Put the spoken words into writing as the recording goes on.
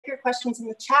questions in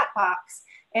the chat box,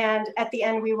 and at the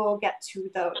end we will get to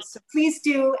those. So please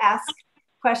do ask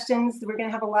questions. We're going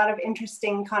to have a lot of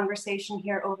interesting conversation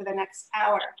here over the next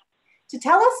hour. To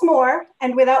tell us more,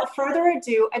 and without further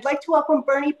ado, I'd like to welcome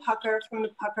Bernie Pucker from the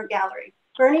Pucker Gallery.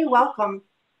 Bernie, welcome.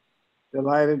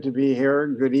 Delighted to be here.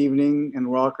 Good evening and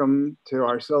welcome to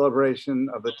our celebration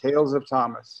of the Tales of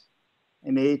Thomas,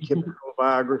 an atypical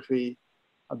biography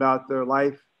about the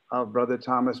life of Brother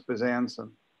Thomas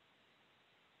Bezanson.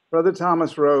 Brother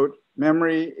Thomas wrote,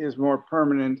 "Memory is more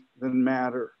permanent than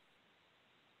matter."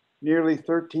 Nearly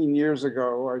 13 years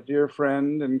ago, our dear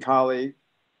friend and colleague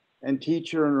and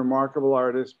teacher and remarkable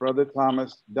artist, Brother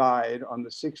Thomas, died on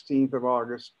the 16th of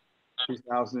August,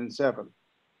 2007.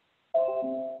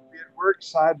 We had worked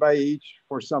side by each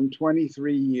for some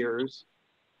 23 years,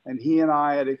 and he and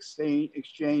I had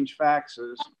exchanged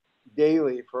faxes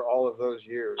daily for all of those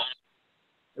years.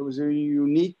 It was a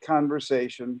unique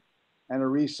conversation and a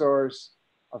resource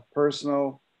of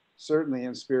personal, certainly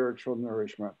and spiritual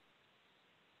nourishment.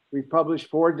 We published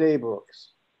 4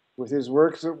 daybooks with his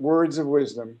words of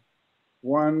wisdom,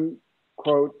 one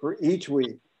quote for each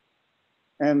week.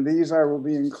 And these I will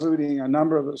be including, a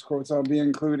number of those quotes I'll be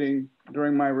including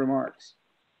during my remarks.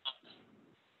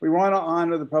 We want to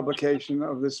honor the publication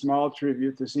of this small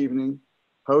tribute this evening,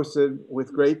 hosted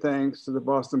with great thanks to the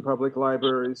Boston Public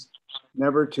Library's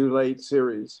Never Too Late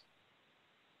series.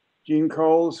 Jeanne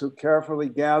Koles, who carefully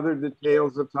gathered the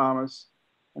tales of Thomas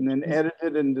and then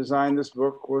edited and designed this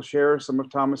book, will share some of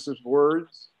Thomas's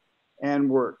words and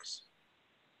works.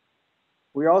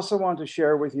 We also want to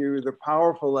share with you the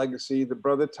powerful legacy that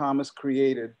Brother Thomas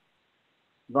created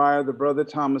via the Brother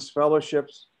Thomas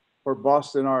Fellowships for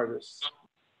Boston Artists.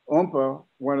 Oompa,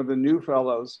 one of the new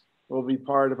fellows, will be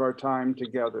part of our time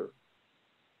together.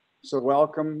 So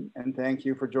welcome and thank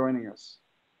you for joining us.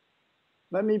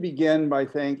 Let me begin by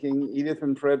thanking Edith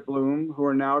and Fred Bloom, who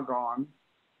are now gone,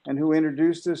 and who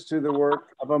introduced us to the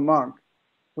work of a monk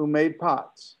who made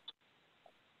pots.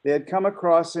 They had come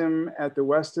across him at the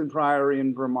Weston Priory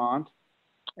in Vermont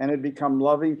and had become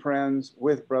loving friends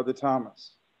with Brother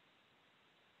Thomas.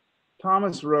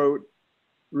 Thomas wrote,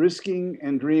 "Risking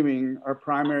and dreaming are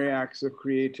primary acts of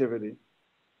creativity."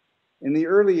 In the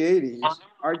early 80s,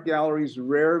 art galleries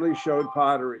rarely showed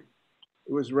pottery.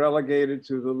 It was relegated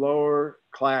to the lower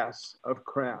class of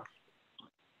craft.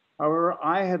 However,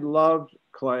 I had loved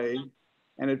clay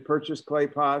and had purchased clay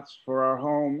pots for our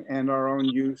home and our own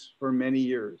use for many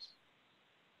years.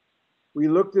 We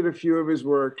looked at a few of his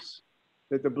works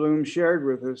that the Bloom shared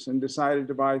with us and decided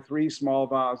to buy 3 small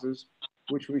vases,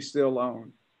 which we still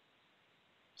own.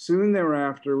 Soon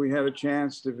thereafter, we had a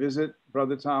chance to visit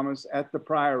Brother Thomas at the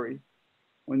Priory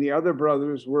when the other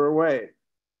brothers were away.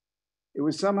 It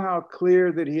was somehow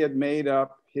clear that he had made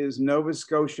up his Nova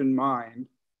Scotian mind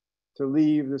to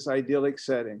leave this idyllic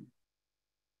setting.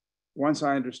 Once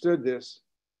I understood this,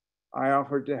 I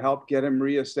offered to help get him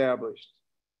reestablished.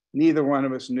 Neither one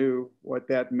of us knew what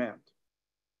that meant.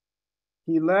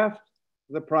 He left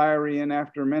the Priory and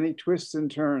after many twists and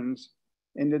turns,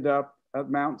 ended up at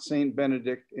Mount St.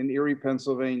 Benedict in Erie,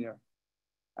 Pennsylvania,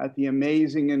 at the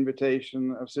amazing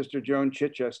invitation of Sister Joan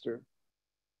Chichester,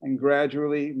 and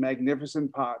gradually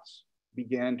magnificent pots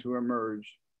began to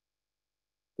emerge.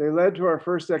 They led to our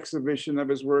first exhibition of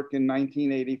his work in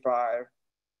 1985,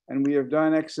 and we have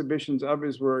done exhibitions of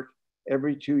his work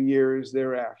every 2 years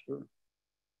thereafter.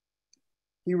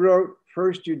 He wrote,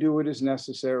 "First you do what is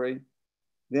necessary,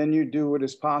 then you do what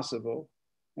is possible,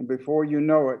 and before you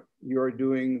know it, you are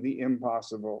doing the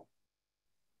impossible."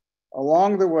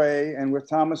 Along the way, and with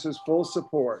Thomas's full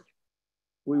support,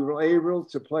 we were able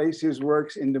to place his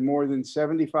works into more than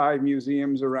 75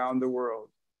 museums around the world.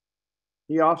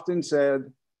 He often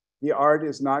said, "The art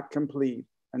is not complete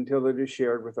until it is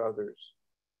shared with others."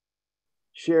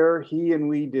 Share he and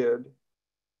we did.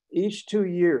 Each 2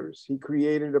 years, he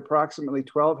created approximately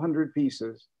 1,200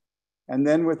 pieces, and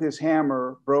then with his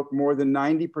hammer broke more than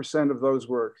 90% of those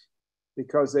works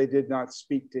because they did not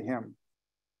speak to him.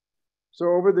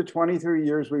 So over the 23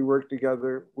 years we worked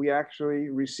together, we actually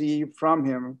received from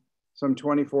him some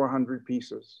 2,400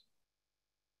 pieces.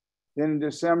 Then in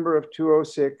December of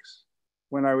 2006,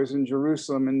 when I was in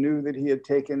Jerusalem and knew that he had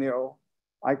taken ill,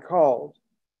 I called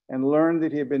and learned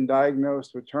that he had been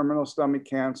diagnosed with terminal stomach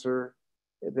cancer,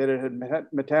 that it had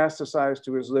metastasized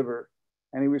to his liver,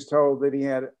 and he was told that he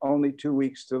had only 2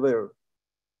 weeks to live.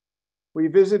 We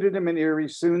visited him in Erie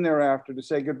soon thereafter to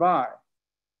say goodbye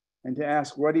and to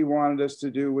ask what he wanted us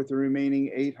to do with the remaining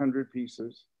 800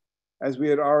 pieces, as we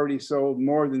had already sold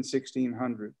more than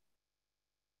 1,600.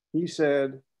 He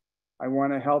said, "I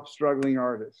want to help struggling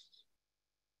artists."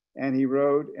 And he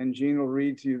wrote, and Jeanne will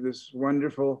read to you this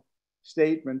wonderful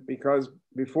statement because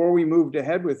before we moved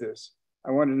ahead with this,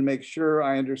 I wanted to make sure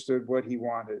I understood what he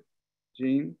wanted.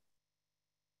 Jeanne?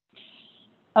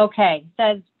 Okay,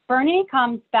 says, Bernie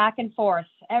comes back and forth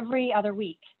every other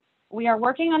week. We are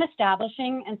working on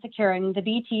establishing and securing the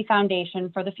BT Foundation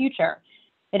for the future.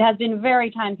 It has been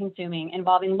very time consuming,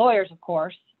 involving lawyers, of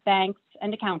course, banks,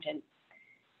 and accountants.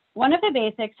 One of the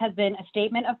basics has been a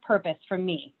statement of purpose from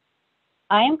me.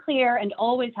 I am clear and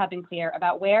always have been clear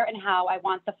about where and how I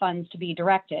want the funds to be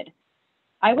directed.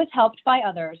 I was helped by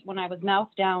others when I was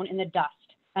mouthed down in the dust,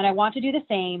 and I want to do the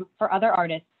same for other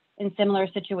artists in similar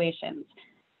situations.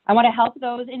 I want to help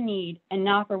those in need and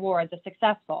not reward the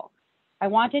successful. I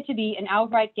want it to be an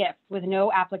outright gift with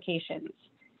no applications.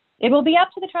 It will be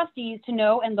up to the trustees to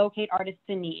know and locate artists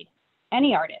in need.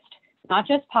 Any artist, not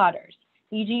just potters,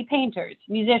 e.g. painters,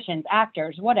 musicians,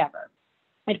 actors, whatever.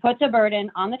 It puts a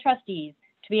burden on the trustees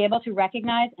to be able to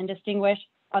recognize and distinguish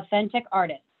authentic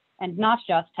artists and not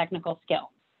just technical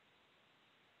skill.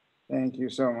 Thank you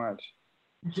so much.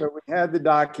 So we had the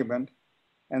document,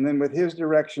 and then with his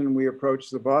direction, we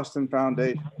approached the Boston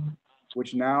Foundation,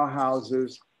 which now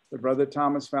houses the Brother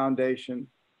Thomas Foundation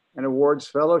and awards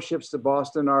fellowships to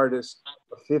Boston artists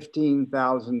of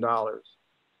 $15,000.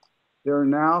 There are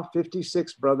now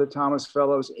 56 Brother Thomas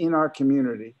Fellows in our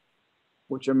community,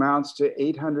 which amounts to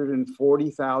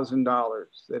 $840,000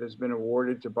 that has been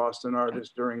awarded to Boston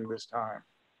artists during this time.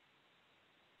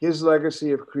 His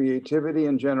legacy of creativity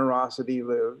and generosity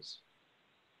lives.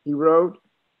 He wrote,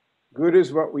 "Good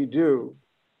is what we do,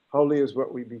 holy is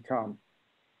what we become."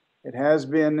 It has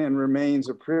been and remains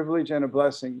a privilege and a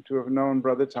blessing to have known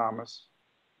Brother Thomas,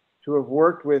 to have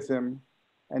worked with him,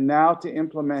 and now to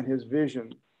implement his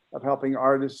vision of helping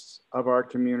artists of our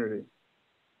community.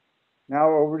 Now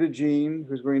over to Jeanne,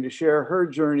 who's going to share her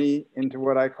journey into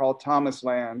what I call Thomas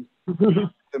Land,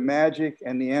 the magic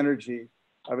and the energy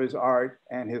of his art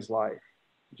and his life.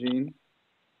 Jeanne?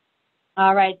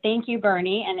 All right, thank you,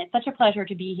 Bernie, and it's such a pleasure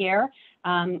to be here.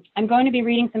 I'm going to be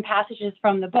reading some passages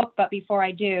from the book, but before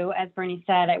I do, as Bernie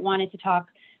said, I wanted to talk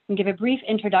and give a brief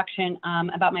introduction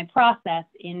about my process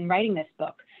in writing this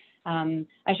book.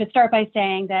 I should start by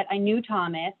saying that I knew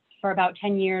Thomas for about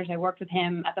 10 years. I worked with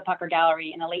him at the Pucker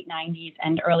Gallery in the late 90s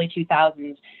and early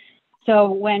 2000s.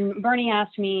 So when Bernie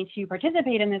asked me to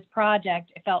participate in this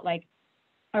project, it felt like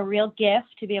a real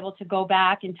gift to be able to go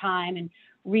back in time and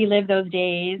relive those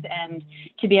days and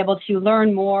to be able to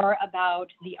learn more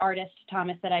about the artist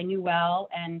Thomas that I knew well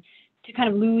and to kind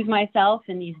of lose myself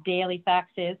in these daily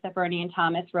faxes that Bernie and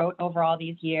Thomas wrote over all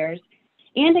these years,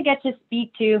 and to get to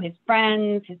speak to his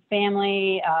friends, his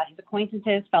family, his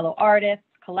acquaintances, fellow artists,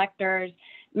 collectors,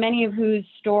 many of whose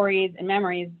stories and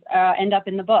memories end up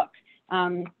in the book.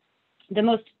 The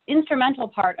most instrumental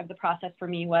part of the process for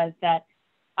me was that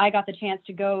I got the chance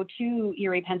to go to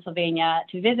Erie, Pennsylvania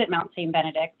to visit Mount St.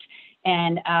 Benedict.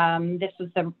 And this was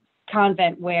the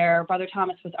convent where Brother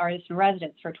Thomas was artist in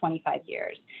residence for 25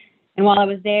 years. And while I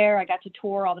was there, I got to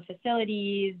tour all the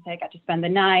facilities. I got to spend the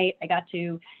night. I got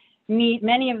to meet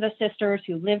many of the sisters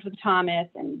who lived with Thomas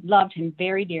and loved him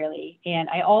very dearly. And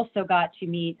I also got to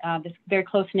meet this very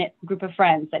close-knit group of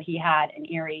friends that he had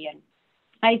in Erie. And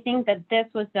I think that this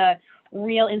was the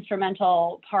real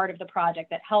instrumental part of the project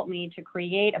that helped me to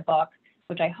create a book,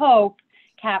 which I hope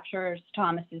captures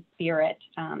Thomas's spirit.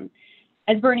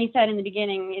 As Bernie said in the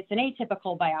beginning, it's an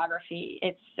atypical biography.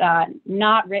 It's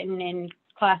not written in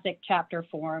classic chapter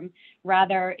form.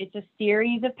 Rather, it's a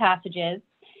series of passages.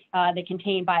 They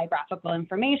contain biographical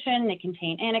information, they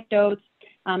contain anecdotes,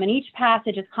 and each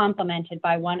passage is complemented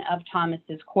by one of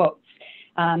Thomas's quotes.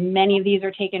 Many of these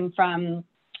are taken from,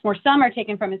 or some are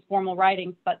taken from his formal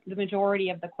writings, but the majority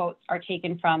of the quotes are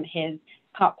taken from his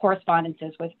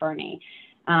correspondences with Bernie.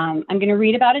 I'm going to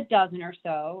read about a dozen or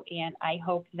so, and I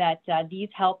hope that these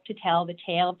help to tell the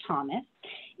tale of Thomas.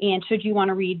 And should you want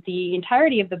to read the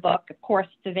entirety of the book, of course,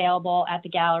 it's available at the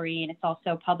gallery, and it's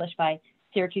also published by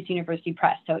Syracuse University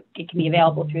Press, so it can be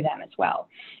available through them as well.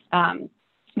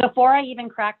 Before I even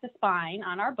crack the spine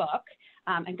on our book,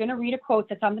 I'm going to read a quote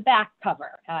that's on the back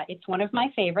cover. It's one of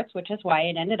my favorites, which is why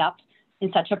it ended up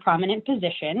in such a prominent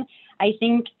position. I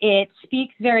think it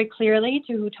speaks very clearly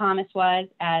to who Thomas was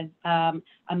as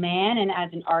a man and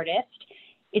as an artist.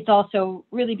 It's also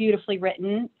really beautifully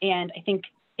written, and I think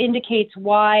indicates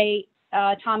why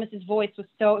Thomas's voice was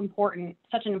so important,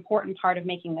 such an important part of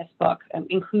making this book,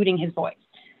 including his voice.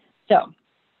 So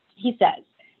he says,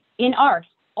 in art,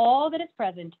 all that is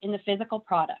present in the physical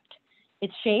product,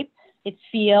 its shape, its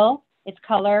feel, its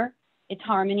color, its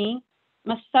harmony,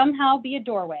 must somehow be a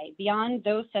doorway beyond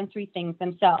those sensory things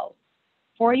themselves.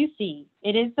 For you see,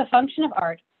 it is the function of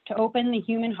art to open the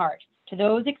human heart to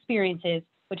those experiences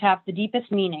which have the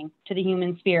deepest meaning to the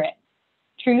human spirit: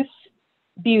 truth,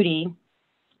 beauty,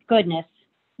 goodness,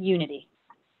 unity.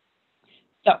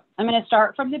 So I'm going to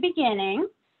start from the beginning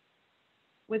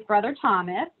with Brother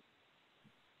Thomas.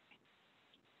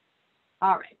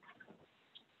 All right.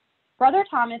 Brother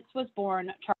Thomas was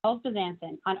born Charles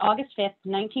Bezanson on August 5th,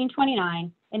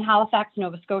 1929 in Halifax,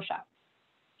 Nova Scotia.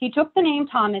 He took the name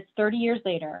Thomas 30 years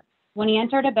later when he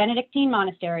entered a Benedictine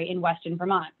monastery in Weston,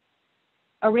 Vermont.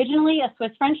 Originally a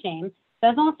Swiss-French name,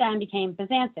 Bezanson became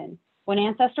Bezanson when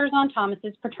ancestors on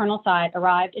Thomas's paternal side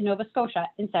arrived in Nova Scotia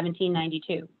in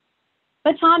 1792.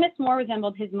 But Thomas more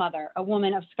resembled his mother, a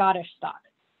woman of Scottish stock.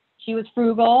 She was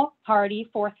frugal, hardy,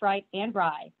 forthright, and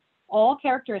wry, all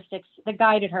characteristics that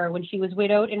guided her when she was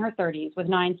widowed in her 30s with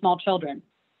 9 small children.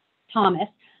 Thomas,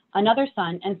 another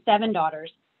son, and 7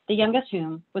 daughters, the youngest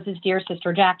whom was his dear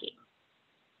sister Jackie.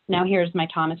 Now here's my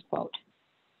Thomas quote.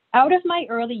 Out of my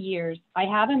early years, I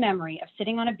have a memory of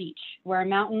sitting on a beach where a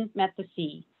mountain met the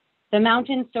sea. The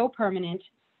mountain so permanent,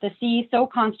 the sea so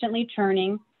constantly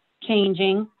churning,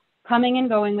 changing, coming and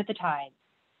going with the tide.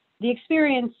 The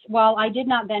experience, while I did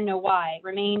not then know why,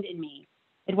 remained in me.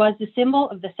 It was the symbol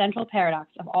of the central paradox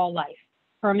of all life,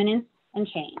 permanence and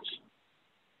change.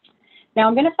 Now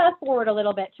I'm going to fast forward a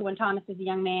little bit to when Thomas is a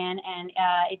young man, and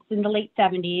it's in the late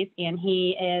 70s, and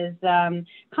he is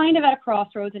kind of at a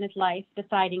crossroads in his life,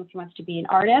 deciding if he wants to be an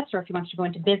artist or if he wants to go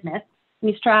into business. And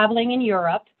he's traveling in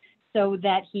Europe so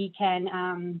that he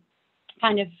can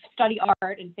kind of study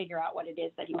art and figure out what it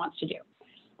is that he wants to do.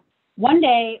 One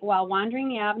day, while wandering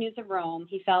the avenues of Rome,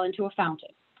 he fell into a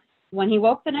fountain. When he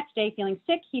woke the next day feeling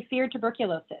sick, he feared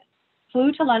tuberculosis,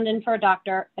 flew to London for a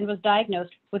doctor, and was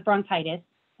diagnosed with bronchitis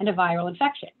and a viral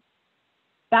infection.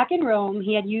 Back in Rome,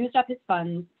 he had used up his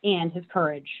funds and his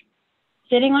courage.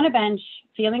 Sitting on a bench,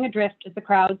 feeling adrift as the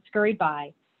crowd scurried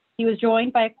by, he was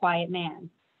joined by a quiet man.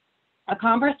 A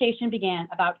conversation began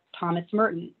about Thomas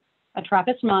Merton, a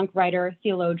Trappist monk, writer,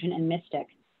 theologian, and mystic,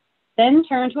 then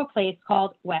turned to a place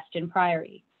called Weston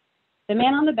Priory. The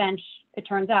man on the bench, it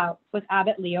turns out, was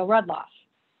Abbot Leo Rudloff,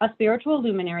 a spiritual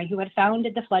luminary who had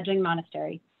founded the fledgling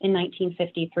monastery in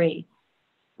 1953.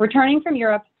 Returning from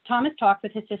Europe, Thomas talked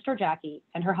with his sister Jackie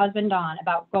and her husband Don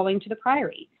about going to the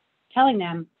priory, telling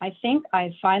them, I think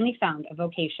I've finally found a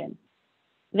vocation.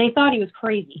 They thought he was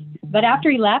crazy, but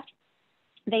after he left,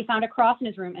 they found a cross in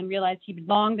his room and realized he'd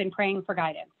long been praying for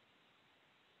guidance.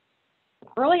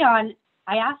 Early on,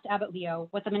 I asked Abbot Leo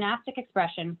what the monastic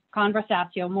expression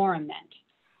conversatio morum meant.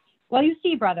 Well, you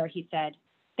see, brother, he said,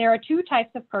 there are 2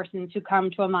 types of persons who come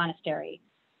to a monastery,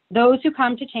 those who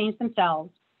come to change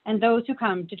themselves and those who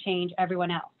come to change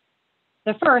everyone else.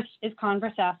 The first is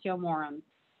conversatio morum.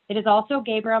 It is also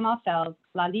Gabriel Marcel's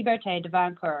La Liberté de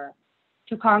Vaincre,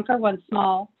 to conquer one's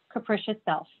small, capricious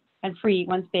self and free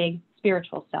one's big,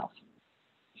 spiritual self.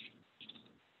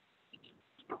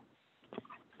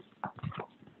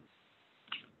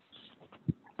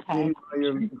 Okay.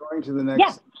 You're going to the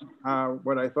next,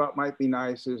 what I thought might be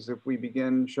nice is if we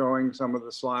begin showing some of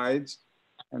the slides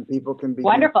and people can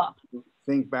begin to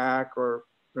think back or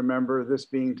remember this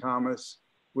being Thomas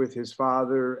with his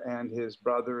father and his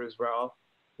brother as well.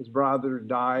 His brother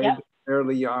died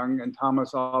fairly young, and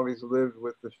Thomas always lived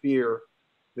with the fear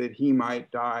that he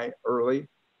might die early.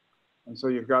 And so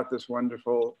you've got this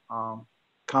wonderful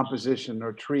composition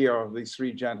or trio of these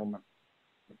 3 gentlemen.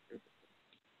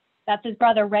 That's his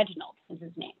brother Reginald is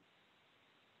his name.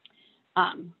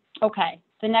 Okay,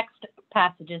 the next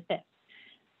passage is this.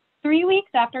 3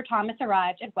 weeks after Thomas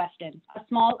arrived at Weston, a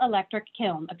small electric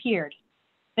kiln appeared.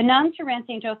 The nuns who ran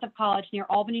St. Joseph College near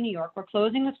Albany, New York, were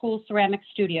closing the school's ceramics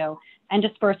studio and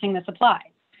dispersing the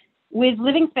supplies. With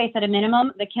living space at a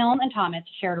minimum, the kiln and Thomas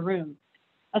shared a room.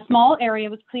 A small area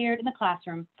was cleared in the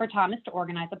classroom for Thomas to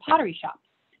organize a pottery shop,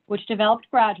 which developed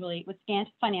gradually with scant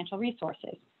financial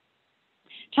resources.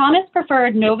 Thomas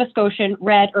preferred Nova Scotian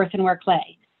red earthenware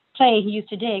clay he used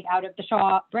to dig out of the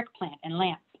Shaw brick plant and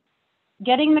lamps.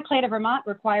 Getting the clay to Vermont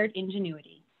required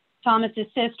ingenuity. Thomas's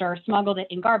sister smuggled it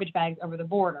in garbage bags over the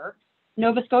border.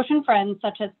 Nova Scotian friends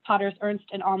such as potters Ernst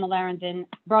and Alma Larenzen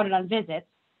brought it on visits,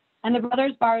 and the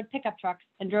brothers borrowed pickup trucks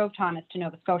and drove Thomas to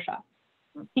Nova Scotia.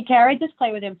 He carried this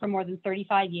clay with him for more than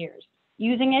 35 years,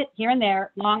 using it here and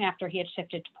there long after he had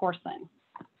shifted to porcelain.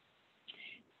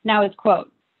 Now his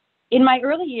quote, "In my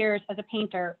early years as a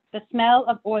painter, the smell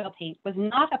of oil paint was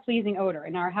not a pleasing odor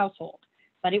in our household,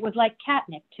 but it was like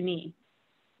catnip to me.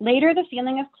 Later, the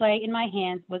feeling of clay in my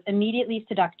hands was immediately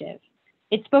seductive.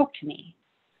 It spoke to me.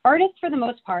 Artists, for the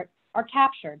most part, are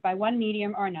captured by one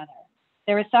medium or another.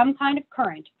 There is some kind of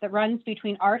current that runs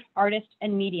between art, artist,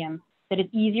 and medium that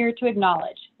is easier to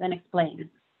acknowledge than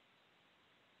explain."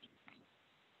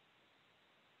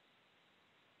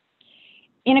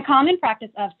 In a common practice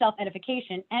of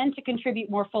self-edification and to contribute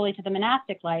more fully to the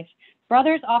monastic life,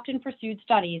 brothers often pursued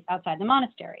studies outside the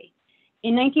monastery.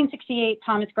 In 1968,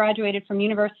 Thomas graduated from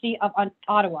University of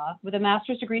Ottawa with a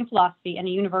master's degree in philosophy and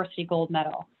a university gold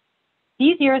medal.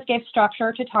 These years gave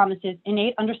structure to Thomas's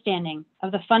innate understanding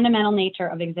of the fundamental nature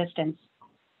of existence.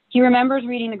 He remembers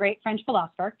reading the great French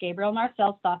philosopher Gabriel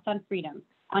Marcel's thoughts on freedom,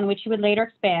 on which he would later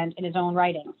expand in his own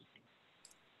writings.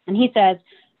 And he says,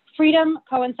 "Freedom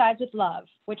coincides with love,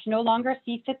 which no longer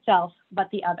seeks itself, but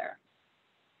the other."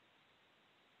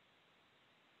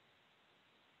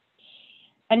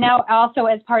 And now also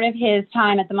as part of his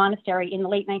time at the monastery in the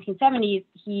late 1970s,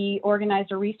 he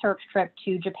organized a research trip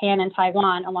to Japan and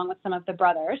Taiwan along with some of the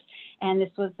brothers. And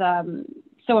this was,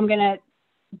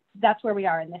 that's where we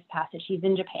are in this passage. He's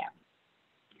in Japan.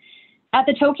 At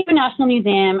the Tokyo National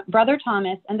Museum, Brother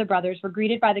Thomas and the brothers were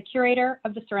greeted by the curator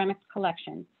of the ceramics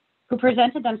collection, who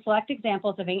presented them select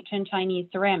examples of ancient Chinese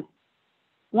ceramics.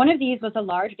 One of these was a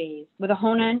large vase with a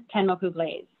Honan Tenmoku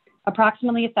glaze,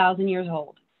 approximately 1,000 years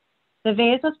old. The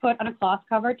vase was put on a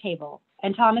cloth-covered table,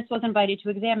 and Thomas was invited to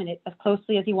examine it as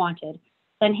closely as he wanted,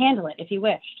 then handle it if he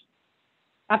wished.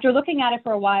 After looking at it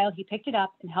for a while, he picked it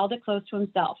up and held it close to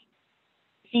himself,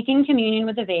 seeking communion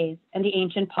with the vase and the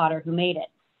ancient potter who made it.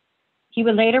 He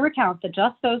would later recount that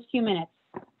just those few minutes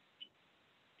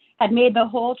had made the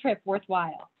whole trip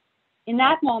worthwhile. In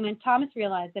that moment, Thomas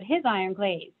realized that his iron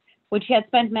glaze, which he had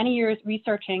spent many years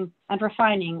researching and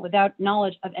refining without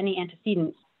knowledge of any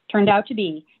antecedents, turned out to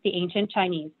be the ancient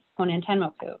Chinese Honan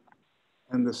Tenmoku.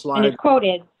 And the slide, and his quote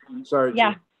is, sorry,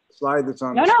 yeah. The slide that's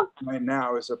on right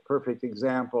now is a perfect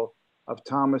example of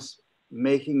Thomas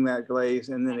making that glaze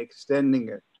and then extending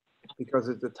it. Because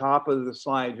at the top of the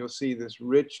slide, you'll see this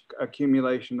rich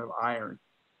accumulation of iron.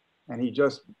 And he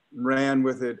just ran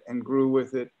with it and grew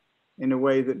with it in a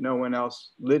way that no one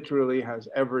else literally has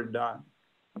ever done.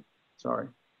 Sorry.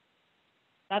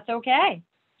 That's okay.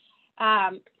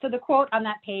 So the quote on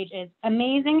that page is,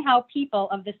 "Amazing how people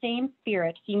of the same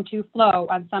spirit seem to flow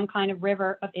on some kind of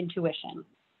river of intuition."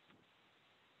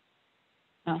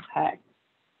 Okay.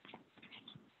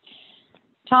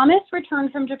 Thomas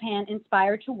returned from Japan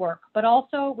inspired to work, but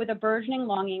also with a burgeoning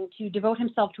longing to devote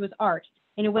himself to his art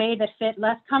in a way that fit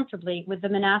less comfortably with the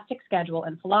monastic schedule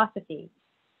and philosophy.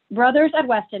 Brothers at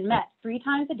Weston met 3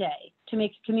 times a day to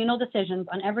make communal decisions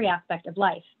on every aspect of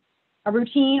life, a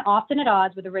routine often at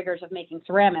odds with the rigors of making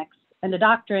ceramics, and a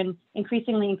doctrine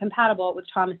increasingly incompatible with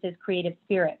Thomas's creative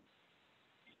spirit.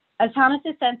 As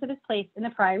Thomas's sense of his place in the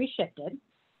priory shifted,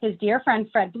 his dear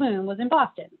friend Fred Bloom was in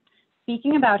Boston,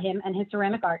 speaking about him and his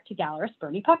ceramic art to gallerist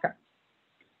Bernie Pucker.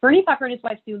 Bernie Pucker and his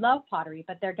wife Sue loved pottery,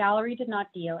 but their gallery did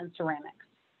not deal in ceramics.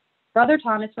 Brother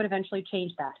Thomas would eventually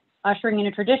change that, ushering in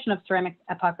a tradition of ceramics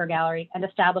at Pucker Gallery and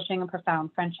establishing a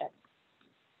profound friendship.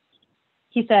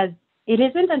 He says, "It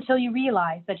isn't until you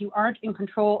realize that you aren't in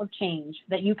control of change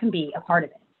that you can be a part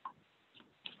of it."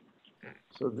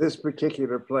 So this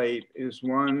particular plate is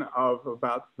one of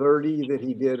about 30 that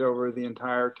he did over the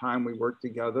entire time we worked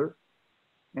together.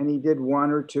 And he did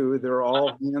 1 or 2, they're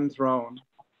all hand thrown.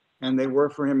 And they were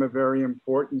for him a very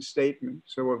important statement.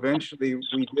 So eventually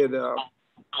we did a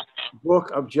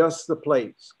book of just the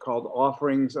plates called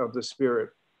Offerings of the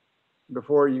Spirit.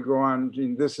 Before you go on,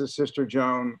 Jeanne, this is Sister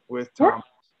Joan with Thomas.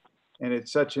 And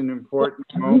it's such an important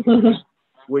moment,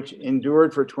 which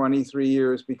endured for 23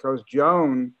 years because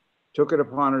Joan took it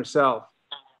upon herself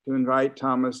to invite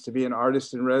Thomas to be an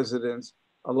artist in residence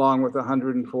along with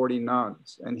 140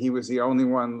 nuns. And he was the only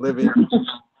one living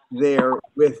there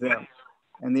with them.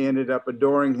 And they ended up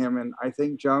adoring him. And I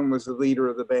think Joan was the leader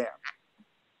of the band.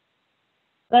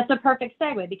 That's a perfect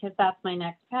segue because that's my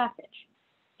next passage.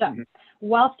 So,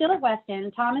 while still at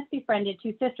Weston, Thomas befriended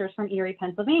 2 sisters from Erie,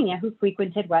 Pennsylvania, who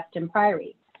frequented Weston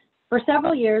Priory. For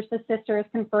several years, the sisters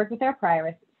conferred with their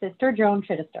prioress, Sister Joan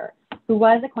Chittister, who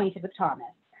was acquainted with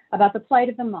Thomas, about the plight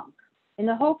of the monk, in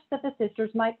the hopes that the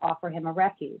sisters might offer him a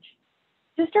refuge.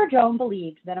 Sister Joan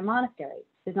believed that a monastery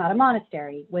is not a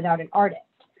monastery without an artist.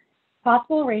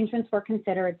 Possible arrangements were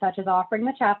considered, such as offering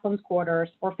the chaplain's quarters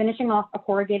or finishing off a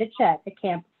corrugated shed at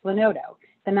Camp Glenoto,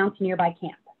 the mounts nearby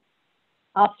camp.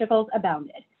 Obstacles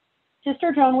abounded.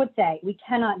 Sister Joan would say, "We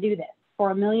cannot do this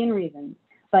for a million reasons,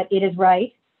 but it is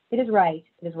right, it is right,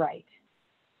 it is right."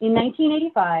 In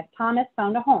 1985, Thomas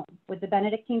found a home with the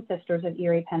Benedictine Sisters of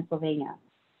Erie, Pennsylvania.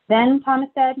 Then, Thomas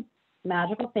said,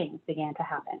 magical things began to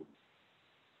happen.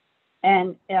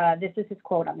 And this is his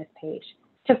quote on this page.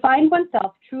 "To find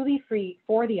oneself truly free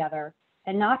for the other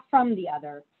and not from the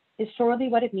other is surely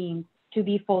what it means to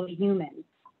be fully human.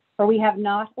 For we have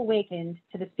not awakened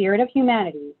to the spirit of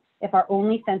humanity if our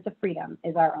only sense of freedom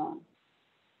is our own."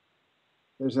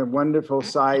 There's a wonderful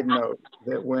side note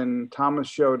that when Thomas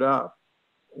showed up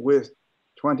with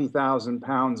 20,000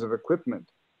 pounds of equipment,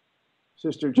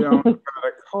 Sister Joan got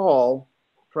a call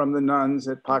from the nuns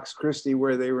at Pax Christi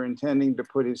where they were intending to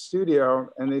put his studio.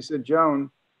 And they said, Joan,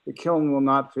 the kiln will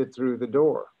not fit through the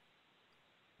door.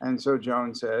 And so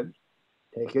Joan said,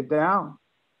 take it down.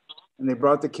 And they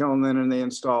brought the kiln in and they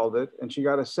installed it. And she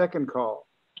got a second call.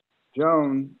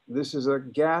 Joan, this is a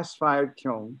gas-fired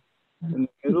kiln in the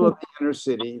middle of the inner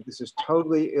city. This is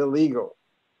totally illegal.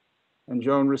 And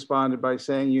Joan responded by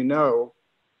saying, you know,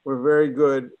 we're very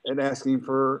good at asking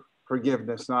for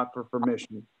forgiveness, not for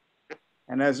permission.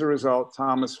 And as a result,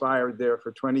 Thomas fired there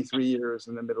for 23 years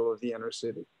in the middle of the inner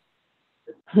city.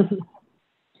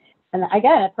 And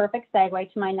again, a perfect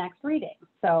segue to my next reading.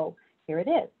 So here it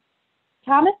is.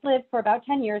 Thomas lived for about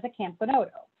 10 years at Camp Bonotto,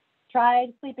 tried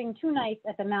sleeping 2 nights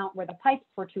at the Mount where the pipes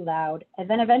were too loud, and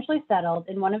then eventually settled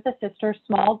in one of the sisters'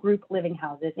 small group living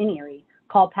houses in Erie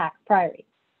called Pax Priory.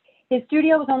 His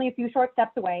studio was only a few short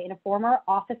steps away in a former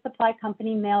office supply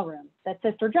company mailroom that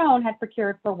Sister Joan had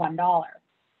procured for $1.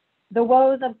 The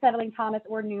woes of settling Thomas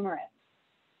were numerous.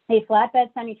 A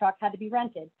flatbed semi-truck had to be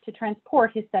rented to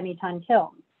transport his semi-ton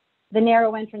kiln. The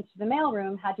narrow entrance to the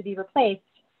mailroom had to be replaced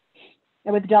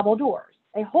with double doors.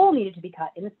 A hole needed to be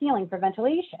cut in the ceiling for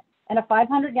ventilation, and a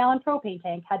 500-gallon propane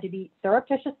tank had to be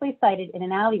surreptitiously sited in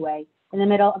an alleyway in the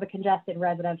middle of a congested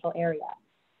residential area.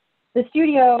 The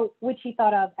studio, which he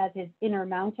thought of as his inner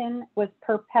mountain, was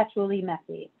perpetually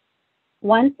messy.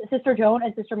 Once, Sister Joan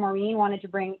and Sister Maureen wanted to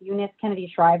bring Eunice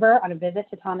Kennedy Shriver on a visit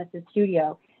to Thomas's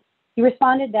studio. He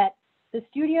responded that the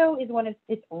studio is one of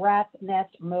its rat's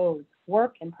nest modes,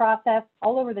 work in process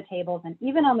all over the tables and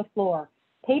even on the floor,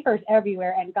 papers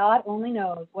everywhere, and God only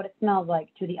knows what it smells like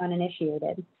to the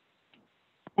uninitiated.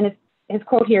 And his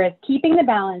quote here is, keeping the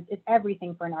balance is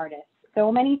everything for an artist.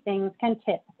 So many things can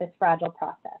tip this fragile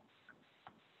process.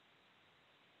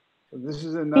 So this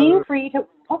is another, being free to,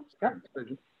 oh, sure.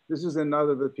 This is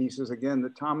another of the pieces, again,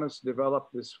 that Thomas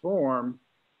developed this form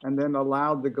and then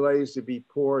allowed the glaze to be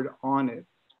poured on it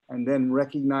and then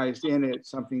recognized in it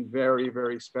something very,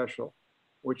 very special,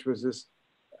 which was this,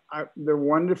 the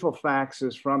wonderful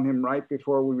faxes from him right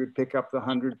before we would pick up the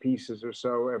 100 pieces or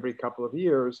so every couple of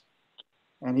years.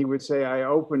 And he would say, I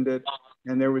opened it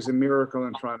and there was a miracle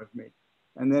in front of me.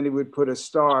 And then he would put a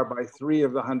star by 3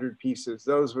 of the 100 pieces.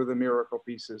 Those were the miracle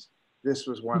pieces. This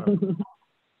was one of them.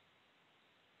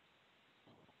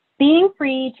 Being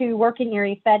free to work in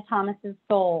Erie fed Thomas's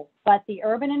soul, but the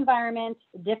urban environment,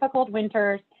 difficult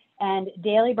winters, and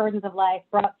daily burdens of life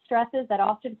brought stresses that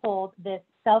often pulled this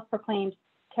self-proclaimed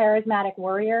charismatic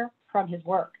warrior from his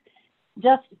work.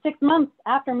 Just 6 months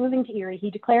after moving to Erie,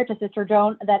 he declared to Sister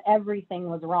Joan that everything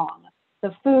was wrong.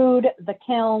 The food, the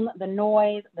kiln, the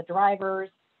noise, the drivers.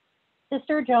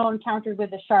 Sister Joan countered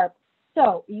with a sharp,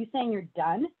 so, are you saying you're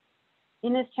done?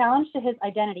 In this challenge to his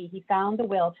identity, he found the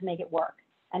will to make it work,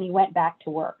 and he went back to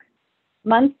work.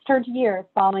 Months turned to years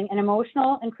following an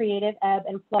emotional and creative ebb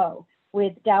and flow,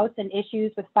 with doubts and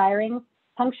issues with firings,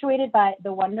 punctuated by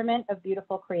the wonderment of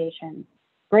beautiful creations.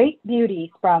 Great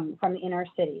beauty sprung from the inner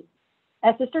city.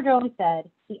 As Sister Joan said,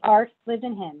 the art lived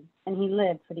in him, and he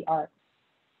lived for the art.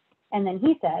 And then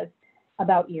he says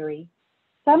about Erie,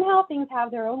 somehow things have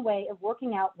their own way of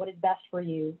working out what is best for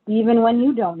you, even when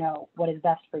you don't know what is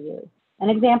best for you. An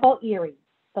example, Erie,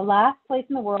 the last place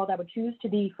in the world I would choose to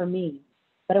be for me,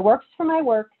 but it works for my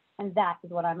work, and that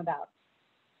is what I'm about.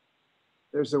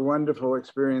 There's a wonderful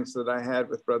experience that I had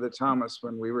with Brother Thomas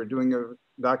when we were doing a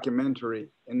documentary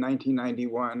in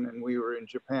 1991, and we were in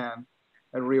Japan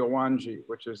at Ryowanji,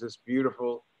 which is this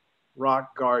beautiful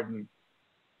rock garden.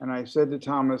 And I said to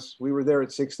Thomas, we were there at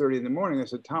 6:30 in the morning. I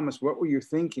said, Thomas, what were you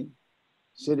thinking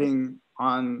sitting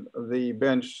on the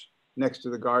bench next to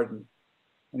the garden?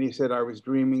 And he said, I was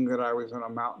dreaming that I was on a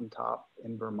mountaintop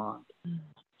in Vermont.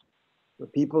 The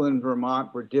people in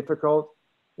Vermont were difficult.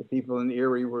 The people in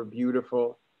Erie were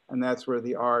beautiful. And that's where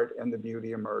the art and the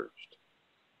beauty emerged.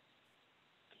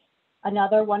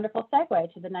 Another wonderful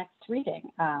segue to the next reading.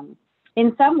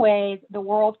 In some ways, the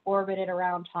world orbited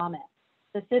around Thomas.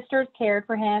 The sisters cared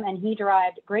for him, and he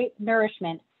derived great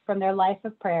nourishment from their life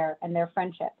of prayer and their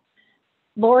friendship.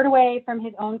 Lured away from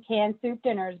his own canned soup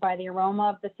dinners by the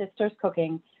aroma of the sisters'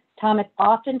 cooking, Thomas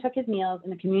often took his meals in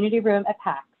the community room at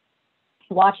Pax,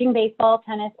 watching baseball,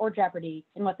 tennis, or Jeopardy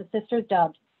in what the sisters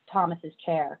dubbed Thomas's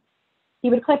chair. He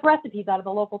would clip recipes out of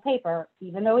the local paper,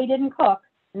 even though he didn't cook,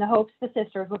 in the hopes the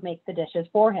sisters would make the dishes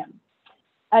for him.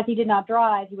 As he did not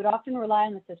drive, he would often rely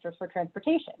on the sisters for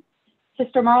transportation.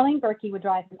 Sister Marlene Berkey would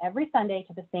drive him every Sunday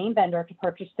to the same vendor to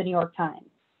purchase the New York Times.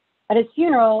 At his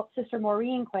funeral, Sister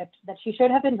Maureen quipped that she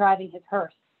should have been driving his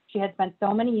hearse. she had spent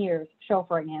so many years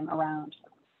chauffeuring him around.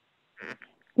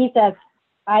 He says,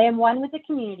 "I am one with the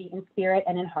community in spirit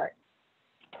and in heart."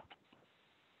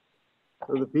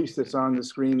 So the piece that's on the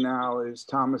screen now is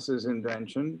Thomas's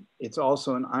invention. It's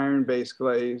also an iron-based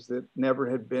glaze that never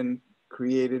had been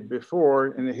created before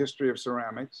in the history of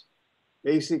ceramics.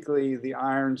 Basically, the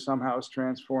iron somehow is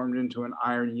transformed into an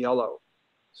iron yellow.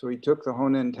 So he took the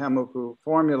Honen Temuku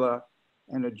formula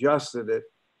and adjusted it,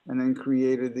 and then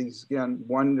created these, again,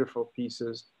 wonderful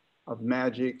pieces of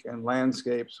magic and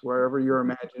landscapes. Wherever your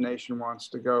imagination wants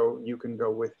to go, you can go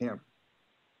with him.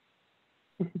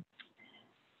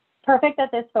 Perfect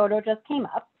that this photo just came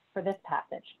up for this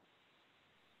passage.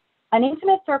 An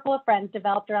intimate circle of friends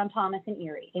developed around Thomas and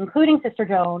Erie, including Sister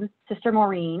Joan, Sister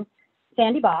Maureen,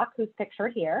 Sandy Bach, who's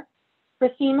pictured here,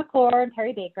 Christine McClure and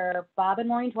Terry Baker, Bob and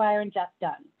Maureen Dwyer, and Jeff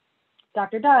Dunn.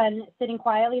 Dr. Dunn, sitting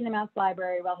quietly in the Mounts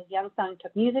Library while his young son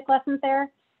took music lessons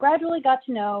there, gradually got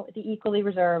to know the equally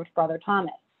reserved Brother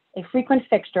Thomas, a frequent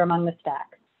fixture among the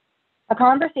stacks. A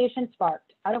conversation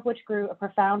sparked, out of which grew a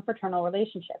profound fraternal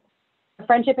relationship. The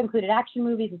friendship included action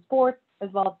movies and sports, as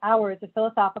well as hours of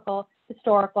philosophical,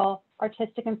 historical,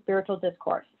 artistic, and spiritual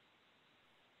discourse.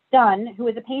 Dunn, who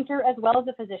is a painter as well as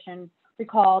a physician,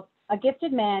 recalled a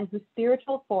gifted man whose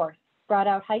spiritual force brought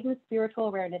out heightened spiritual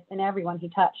awareness in everyone he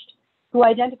touched, who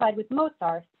identified with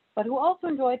Mozart, but who also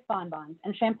enjoyed bonbons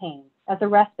and champagne as a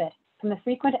respite from the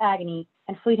frequent agony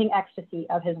and fleeting ecstasy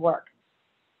of his work.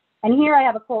 And here I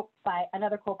have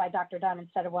another quote by Dr. Dunn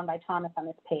instead of one by Thomas on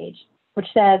this page, which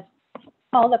says,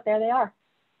 oh, look, there they are.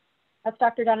 That's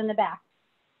Dr. Dunn in the back.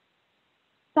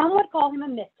 Some would call him a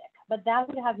mystic, but that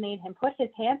would have made him put his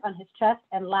hands on his chest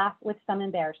and laugh with some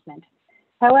embarrassment.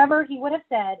 However, he would have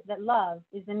said that love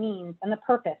is the means and the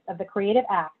purpose of the creative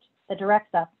act that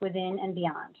directs us within and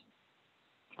beyond.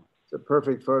 It's a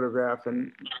perfect photograph.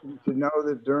 And you should know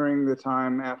that during the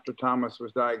time after Thomas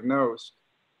was diagnosed,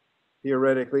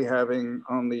 theoretically having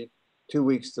only 2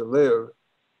 weeks to live,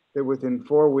 that within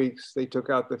 4 weeks, they took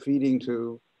out the feeding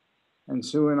tube, and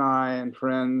Sue and I and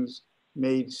friends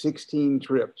made 16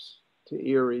 trips to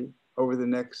Erie over the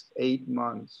next 8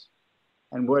 months.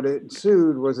 And what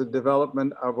ensued was a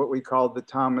development of what we called the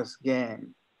Thomas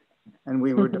Gang. And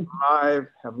we would arrive,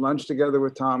 have lunch together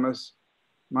with Thomas.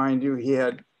 Mind you, he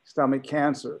had stomach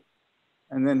cancer.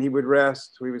 And then he would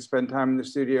rest, we would spend time in the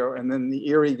studio, and then the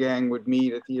Erie Gang would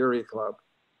meet at the Erie Club.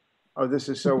 Oh, this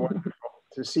is so wonderful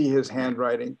to see his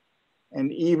handwriting.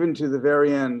 And even to the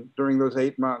very end, during those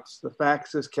 8 months, the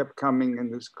faxes kept coming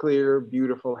in this clear,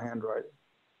 beautiful handwriting.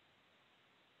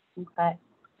 Okay.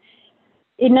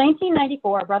 In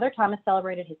 1994, Brother Thomas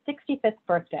celebrated his 65th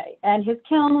birthday, and his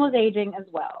kiln was aging as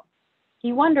well.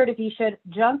 He wondered if he should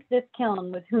junk this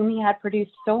kiln with whom he had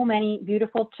produced so many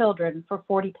beautiful children for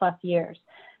 40 plus years,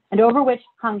 and over which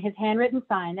hung his handwritten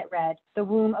sign that read, "The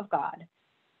Womb of God."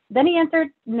 Then he answered,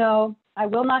 "No, I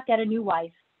will not get a new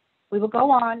wife. We will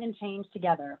go on and change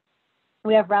together.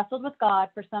 We have wrestled with God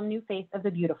for some new face of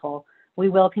the beautiful. We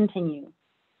will continue."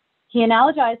 He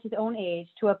analogized his own age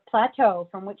to a plateau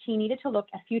from which he needed to look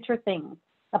at future things,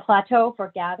 a plateau for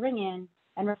gathering in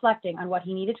and reflecting on what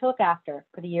he needed to look after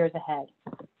for the years ahead.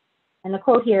 And the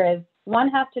quote here is, "One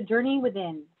has to journey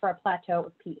within for a plateau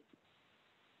of peace."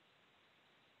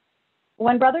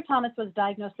 When Brother Thomas was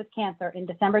diagnosed with cancer in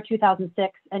December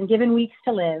 2006 and given weeks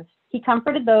to live, he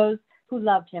comforted those who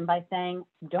loved him by saying,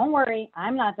 "Don't worry,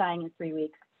 I'm not dying in 3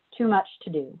 weeks. Too much to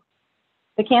do."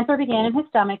 The cancer began in his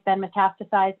stomach, then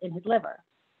metastasized in his liver.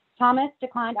 Thomas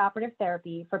declined operative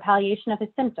therapy for palliation of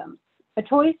his symptoms, a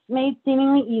choice made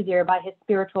seemingly easier by his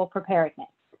spiritual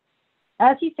preparedness.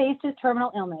 As he faced his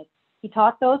terminal illness, he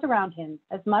taught those around him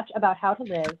as much about how to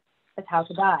live as how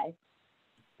to die.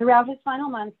 Throughout his final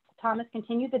months, Thomas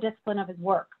continued the discipline of his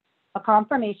work, a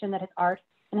confirmation that his art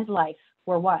and his life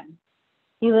were one.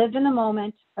 He lived in the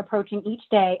moment, approaching each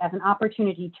day as an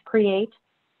opportunity to create,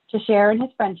 to share in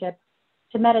his friendship,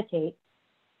 to meditate,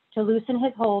 to loosen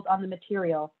his hold on the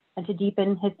material, and to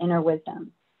deepen his inner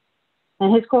wisdom.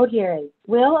 And his quote here is,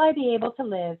 "Will I be able to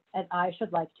live as I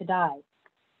should like to die?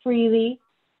 Freely,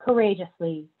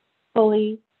 courageously,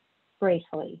 fully,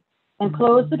 gracefully, and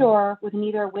close the door with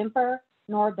neither a whimper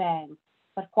nor a bang,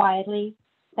 but quietly,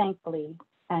 thankfully,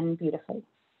 and beautifully."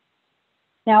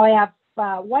 Now I have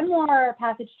one more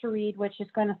passage to read, which is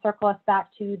going to circle us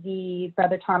back to the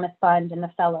Brother Thomas Fund and the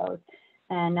Fellows.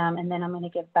 And then I'm going to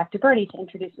give back to Bernie to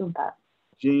introduce Oompa.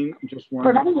 Jeanne, just one.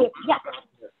 Yeah.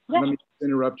 Let me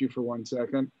interrupt you for 1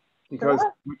 second, because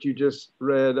Sure. what you just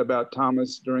read about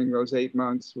Thomas during those 8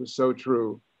 months was so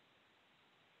true.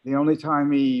 The only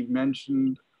time he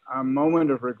mentioned a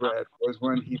moment of regret was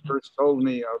when he first told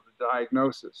me of the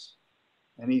diagnosis.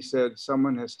 And he said,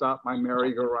 someone has stopped my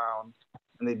merry-go-round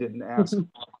and they didn't ask.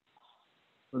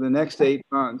 For the next 8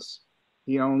 months,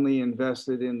 he only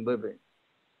invested in living.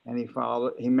 And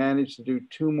he managed to do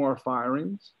 2 more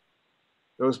firings.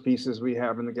 Those pieces we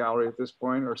have in the gallery at this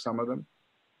point, or some of them.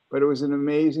 But it was an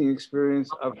amazing experience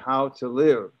of how to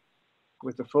live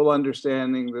with the full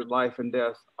understanding that life and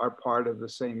death are part of the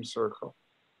same circle.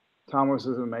 Thomas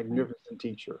is a magnificent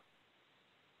teacher.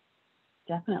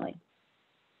 Definitely.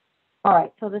 All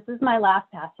right, so this is my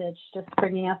last passage, just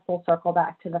bringing us full circle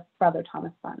back to the Brother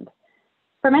Thomas Fund.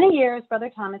 For many years,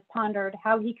 Brother Thomas pondered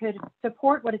how he could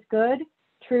support what is good,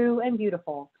 true, and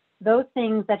beautiful, those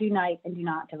things that unite and do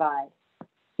not divide.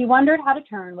 He wondered how to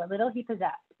turn what little he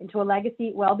possessed into a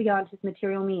legacy well beyond his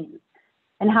material means,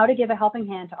 and how to give a helping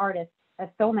hand to artists as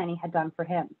so many had done for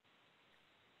him.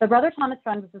 The Brother Thomas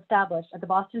Fund was established at the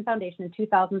Boston Foundation in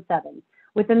 2007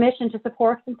 with the mission to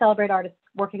support and celebrate artists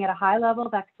working at a high level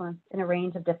of excellence in a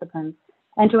range of disciplines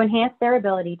and to enhance their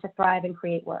ability to thrive and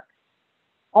create work.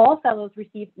 All fellows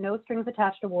receive no strings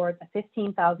attached awards of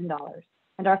 $15,000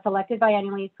 and are selected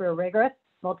biennially through a rigorous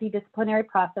multidisciplinary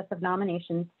process of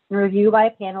nominations and review by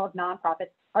a panel of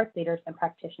nonprofits, arts leaders, and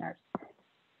practitioners.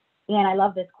 And I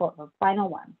love this quote, the final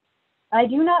one. I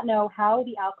do not know how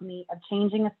the alchemy of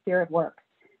changing a spirit works,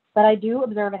 but I do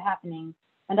observe it happening,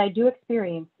 and I do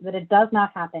experience that it does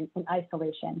not happen in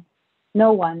isolation.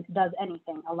 No one does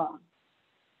anything alone.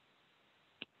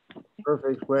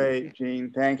 Perfect way,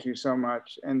 Jeanne. Thank you so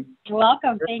much. And you're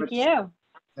welcome. Thank you.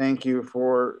 Thank you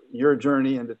for your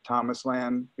journey into Thomas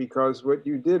land, because what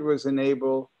you did was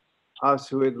enable us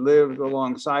who had lived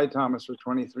alongside Thomas for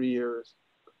 23 years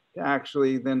to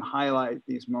actually then highlight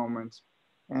these moments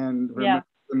and remember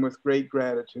them with great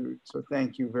gratitude. So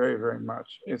thank you very, very much.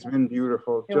 It's been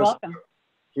beautiful. You're welcome.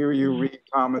 Hear you read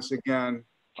Thomas again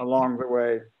along the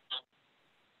way.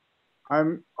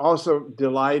 I'm also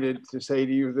delighted to say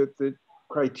to you that the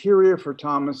criteria for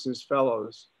Thomas's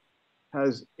fellows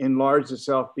has enlarged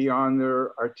itself beyond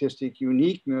their artistic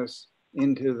uniqueness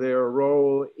into their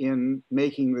role in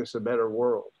making this a better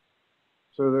world.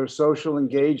 So their social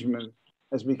engagement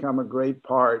has become a great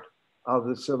part of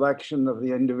the selection of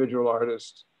the individual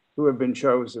artists who have been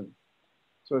chosen.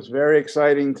 So it's very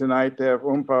exciting tonight to have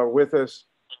Oompa with us,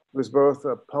 who is both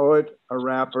a poet, a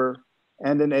rapper,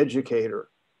 and an educator.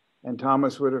 And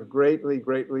Thomas would have greatly,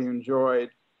 greatly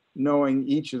enjoyed knowing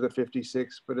each of the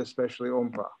 56, but especially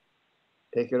Oompa.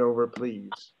 Take it over, please.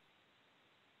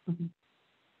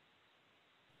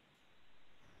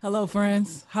 Hello,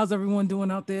 friends. How's everyone doing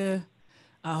out there?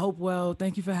 I hope well.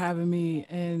 Thank you for having me.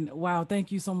 And wow,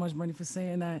 thank you so much, Bernie, for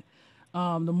saying that.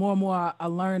 The more and more I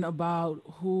learn about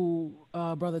who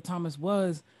Brother Thomas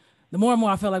was, the more and more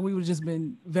I felt like we would just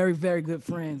been very, very good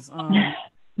friends.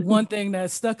 One thing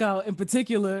that stuck out in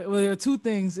particular, well, there are 2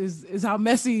 things, is how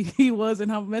messy he was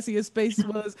and how messy his space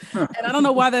was. And I don't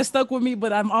know why that stuck with me,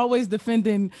 but I'm always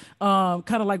defending kind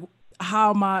of like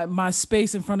how my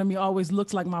space in front of me always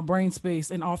looks like my brain space.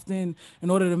 And often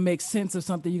in order to make sense of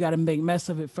something, you got to make mess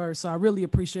of it first. So I really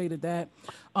appreciated that.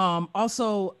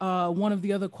 Also, one of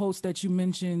the other quotes that you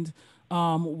mentioned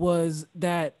was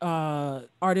that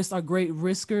artists are great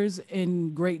riskers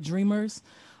and great dreamers.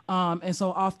 And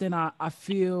so often I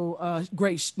feel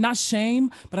great, not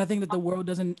shame, but I think that the world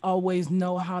doesn't always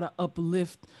know how to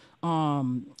uplift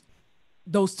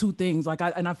those 2 things.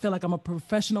 And I feel like I'm a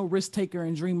professional risk taker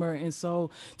and dreamer. And so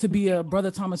to be a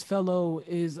Brother Thomas Fellow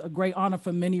is a great honor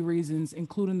for many reasons,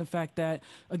 including the fact that,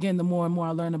 again, the more and more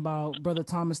I learn about Brother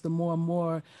Thomas, the more and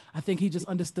more I think he just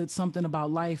understood something about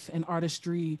life and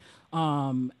artistry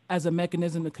as a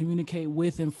mechanism to communicate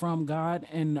with and from God.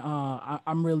 And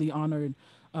I'm really honored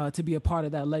to be a part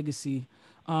of that legacy.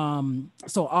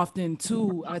 So often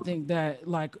too, I think that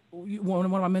like one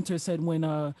of my mentors said,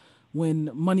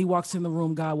 when money walks in the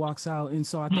room, God walks out. And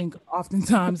so I think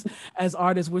oftentimes as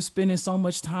artists, we're spending so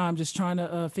much time just trying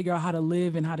to figure out how to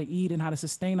live and how to eat and how to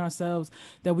sustain ourselves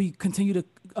that we continue to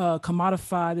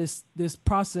commodify this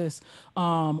process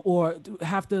or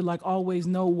have to like always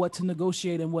know what to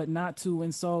negotiate and what not to.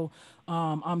 And so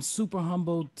I'm super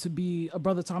humbled to be a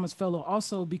Brother Thomas Fellow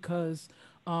also because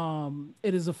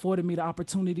it has afforded me the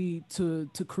opportunity to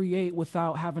create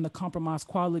without having to compromise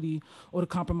quality or to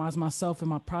compromise myself in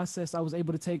my process. I was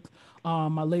able to take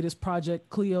my latest project,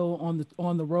 Cleo,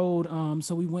 on the road.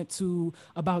 So we went to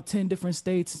about 10 different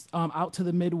states, out to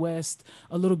the Midwest,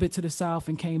 a little bit to the South,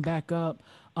 and came back up.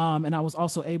 And I was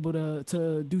also able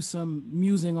to do some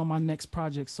musing on my next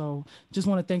project. So just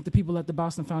want to thank the people at the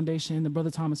Boston Foundation, the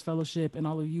Brother Thomas Fellowship, and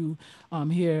all of you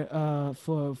here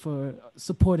for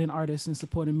supporting artists and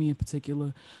supporting me in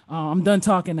particular. I'm done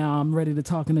talking now. I'm ready to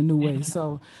talk in a new way.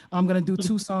 So I'm going to do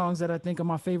 2 songs that I think are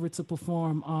my favorite to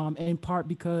perform, in part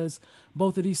because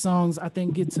both of these songs I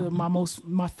think get to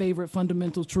my favorite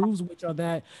fundamental truths, which are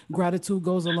that gratitude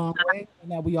goes a long way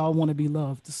and that we all want to be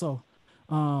loved. So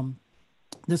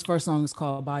this first song is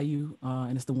called By You,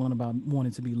 and it's the one about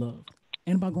wanting to be loved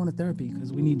and about going to therapy,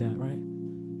 because we need that, right?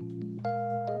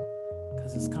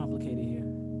 Because it's complicated here.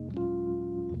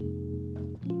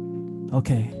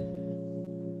 Okay.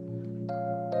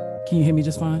 Can you hear me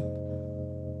just fine?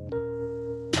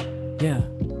 Yeah.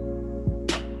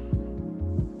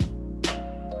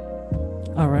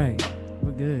 All right,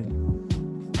 we're good.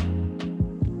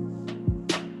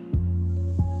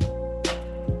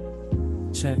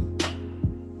 Check.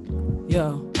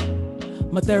 Yo.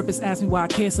 My therapist asked me why I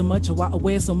care so much, or why I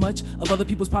wear so much of other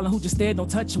people's problem who just stare,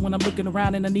 don't touch. And when I'm looking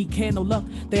around and I need care, no luck.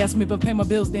 They ask me if I pay my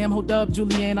bills. Damn, hold up,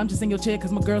 Julianne, I'm just in your chair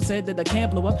because my girl said that I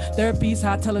can't blow up. Therapy's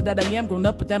how I tell her that I am grown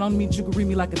up, but that don't mean you can read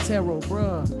me like a tarot,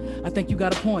 bruh. I think you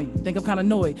got a point. Think I'm kind of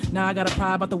annoyed. Now I got a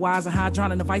pride about the whys and how I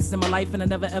drown in the vices in my life, and I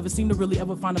never ever seem to really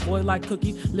ever find a boy like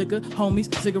cookie, liquor,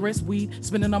 homies, cigarettes, weed,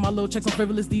 spending all my little checks on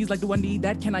frivolous deeds. Like, do I need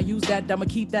that? Can I use that? I'ma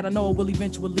keep that. I know it will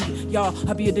eventually. Y'all,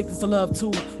 I be addicted to love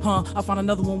too, huh? I find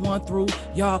another one through,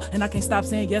 y'all, and I can't stop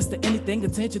saying yes to anything.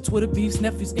 Attention, Twitter beefs,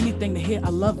 nephews, anything to hear. I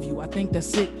love you. I think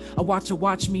that's it. I watch her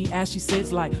watch me as she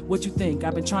sits like, what you think?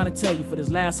 I've been trying to tell you for this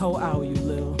last whole hour, you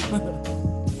little.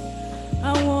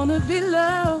 I wanna be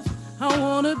loved. I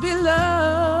wanna be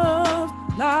loved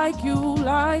like you,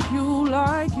 like you,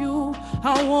 like you.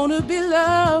 I wanna be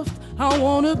loved. I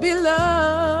wanna be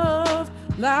loved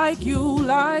like you,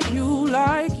 like you,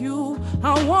 like you.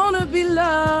 I wanna be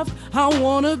loved. I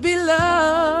wanna be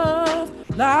loved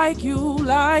like you,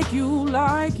 like you,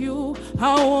 like you.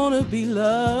 I wanna be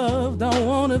loved. I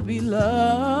wanna be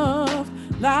loved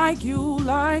like you,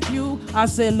 like you. I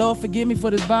said, Lord, forgive me for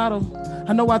this bottle.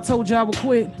 I know I told you I would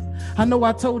quit. I know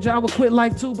I told you I would quit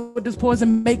like too, but this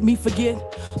poison make me forget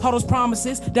all those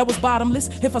promises that was bottomless.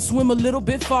 If I swim a little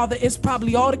bit farther, it's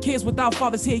probably all the kids without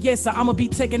fathers here. Yes, sir, I'ma be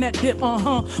taking that dip,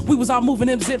 We was out moving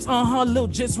them zips, little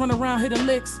jits running around hitting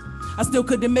licks. I still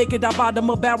couldn't make it. I bought them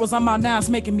up barrels. I'm out now. It's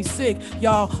making me sick.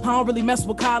 Y'all, I don't really mess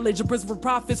with college or prison for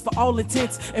profits for all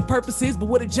intents and purposes. But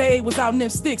what if Jay was out in them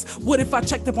sticks? What if I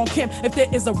checked up on Kim? If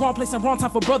there is a wrong place and wrong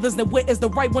time for brothers, then where is the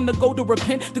right one to go to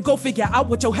repent? To go figure out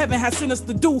what your heaven has sent us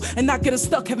to do and not get us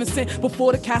stuck heaven sent.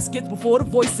 Before the caskets, before the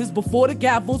voices, before the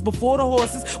gavels, before the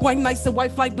horses. White nights and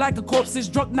white flight, blacker corpses.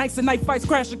 Drunk nights and night fights,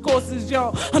 crashing courses,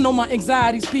 y'all. I know my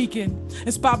anxiety's peaking.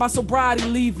 Inspired by sobriety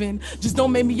leaving. Just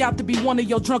don't make me out to be one of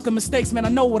your drunken mistakes, man. I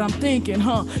know what I'm thinking,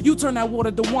 huh? You turn that water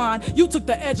to wine. You took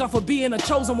the edge off of being a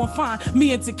chosen one, fine.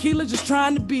 Me and tequila just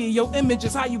trying to be. Your image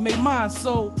is how you made mine,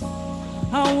 so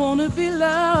I wanna be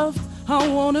loved. I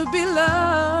wanna be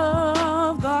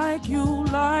loved like you,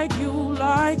 like you,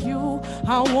 like you.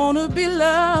 I wanna be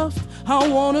loved. I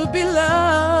wanna be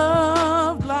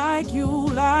loved like you,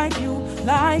 like you,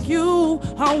 like you.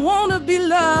 I wanna be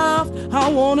loved. I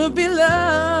wanna be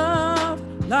loved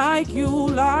like you,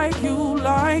 like you,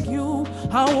 like you.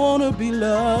 I wanna be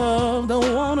loved. I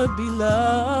wanna be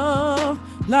loved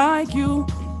like you.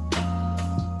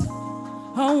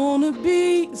 I wanna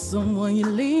be someone you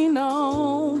lean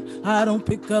on. I don't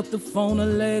pick up the phone or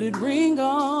let it ring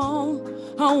on.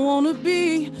 I wanna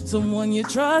be someone you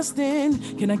trust in.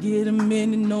 Can I get a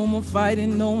minute? No more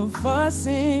fighting, no more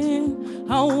fussing.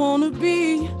 I wanna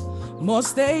be more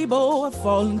stable. I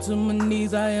fall into my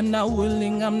knees. I am not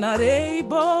willing, I'm not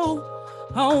able.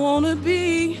 I wanna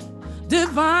be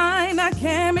divine. I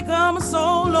can't become a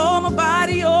soul or my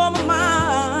body or my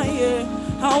mind, yeah.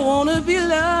 I wanna be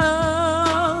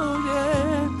loved,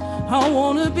 yeah. I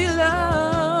wanna be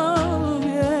loved,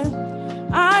 yeah.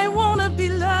 I wanna be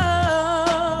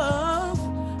loved.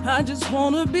 I just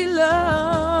wanna be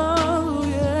loved,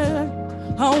 yeah.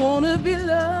 I wanna be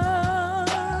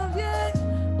loved, yeah.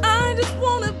 I just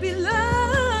wanna be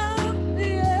loved,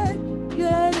 yeah,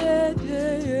 yeah, yeah,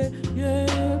 yeah, yeah,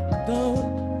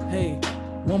 yeah. Hey,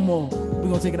 one more. We're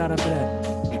gonna take it out after that.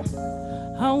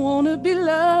 I wanna be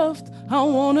loved. I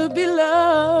wanna be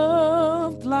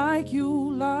loved like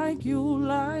you, like you,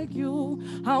 like you.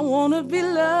 I wanna be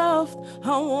loved.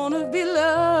 I wanna be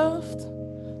loved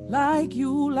like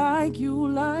you, like you,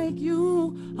 like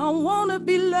you. I wanna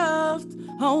be loved.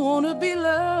 I wanna be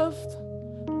loved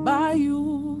by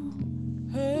you.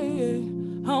 Hey,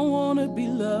 I wanna be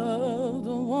loved.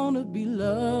 I wanna be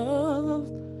loved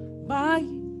by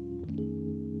you.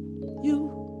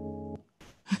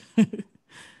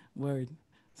 Word.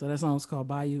 So that song's called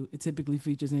Bayou. It typically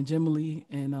features Angemily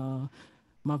and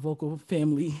my vocal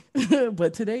family,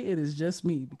 but today it is just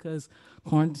me because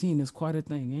quarantine is quite a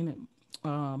thing, ain't it?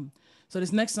 Um, so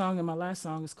this next song and my last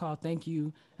song is called "Thank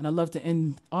You," and I love to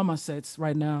end all my sets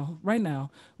right now,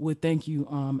 with "Thank You"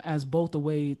 as both a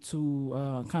way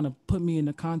to kind of put me in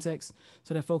the context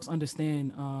so that folks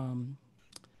understand.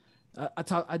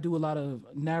 I do a lot of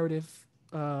narrative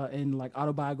and like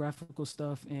autobiographical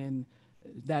stuff, and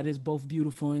that is both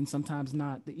beautiful and sometimes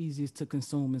not the easiest to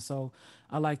consume. And so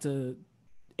I like to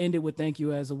end it with "Thank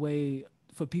You" as a way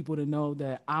for people to know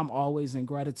that I'm always in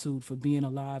gratitude for being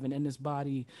alive and in this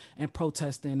body and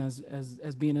protesting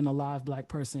as being an alive Black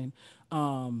person.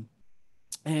 And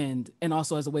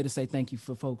also as a way to say thank you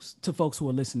for folks who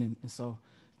are listening. And so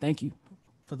thank you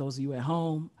for those of you at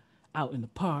home, out in the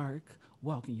park,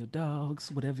 walking your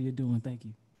dogs, whatever you're doing. Thank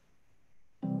you.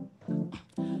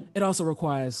 It also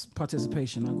requires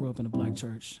participation. I grew up in a Black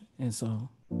church. And so,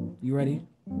 you ready?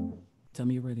 Tell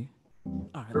me you're ready. All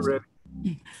right, let's go.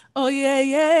 Oh, yeah,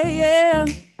 yeah, yeah.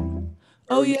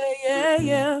 Oh, yeah, yeah,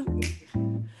 yeah.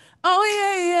 Oh,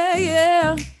 yeah, yeah,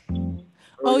 yeah.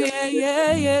 Oh, yeah,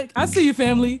 yeah, yeah. I see you,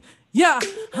 family. Yeah,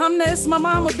 I'm this, my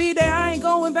mama be there, I ain't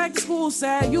going back to school,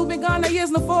 sad. You been gone 9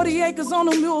 years, no 40 acres on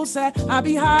the mule, sad. I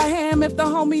be high ham if the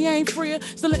homie ain't free.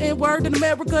 Still an N-word in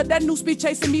America, that new speech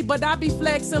chasing me, but I be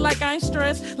flexing like I ain't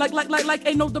stressed. Like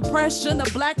ain't no depression, a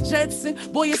Black Jetson.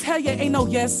 Boy, it's hell yeah, ain't no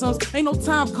yes sons, ain't no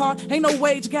time card, ain't no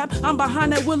wage gap. I'm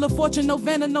behind that wheel of fortune, no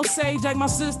venom, no sage, like my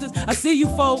sisters. I see you,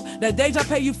 folk, that days I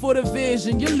pay you for the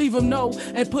vision. You leave them know,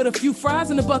 and put a few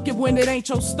fries in the bucket when it ain't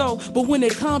your stove. But when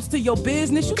it comes to your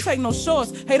business, you take no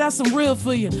shorts. Hey, that's some real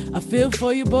for you. I feel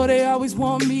for you, but they always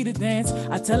want me to dance.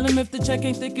 I tell them if the check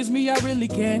ain't thick as me, I really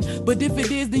can. But if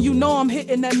it is, then you know I'm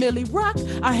hitting that Millie Rock.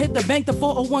 I hit the bank, the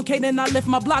 401k, then I lift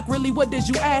my block. Really, what did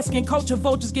you asking? Culture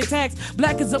vultures get taxed.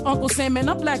 Black as of Uncle Sam, man,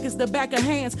 I'm black as the back of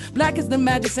hands. Black as the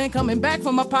magic sand coming back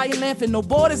from my pie lamp. And no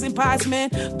borders in pies, man.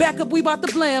 Back up, we about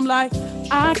to blam like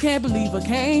I can't believe I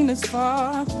came this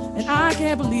far. And I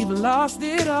can't believe I lost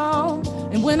it all.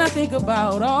 And when I think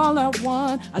about all I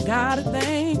won, I gotta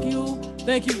thank you.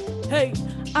 Thank you. Hey,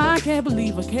 I can't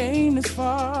believe I came this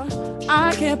far.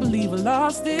 I can't believe I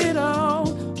lost it all.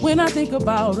 When I think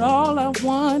about all I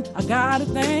won, I gotta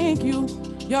thank you.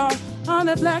 Y'all, on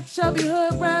that black chubby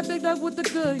hood, ride big dog with the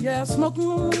good, yeah,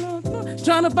 smoking,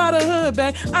 trying to buy the hood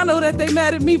back. I know that they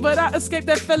mad at me, but I escaped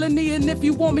that felony. And if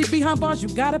you want me behind bars, you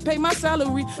gotta pay my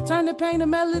salary. Turn the pain to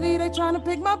melody, they trying to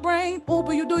pick my brain.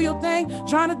 Oompa, you do your thing,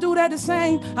 trying to do that the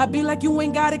same. I be like, you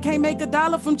ain't got it, can't make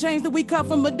 $1 from change that we cut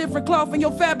from a different cloth. And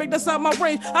your fabric, that's out my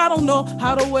range. I don't know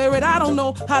how to wear it, I don't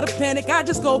know how to panic. I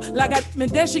just go like and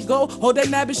there she go. Hold that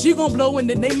nabbit, she gon' blow, and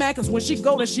then they mad, cause when she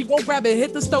go, then she gon' grab it,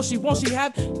 hit the stove, she won't, she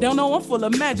have. Don't know, I'm full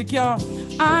of magic, y'all.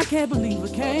 I can't believe I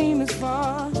came this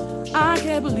far. I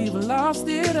can't believe I lost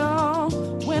it all.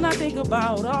 When I think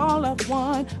about all I've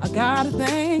won, I gotta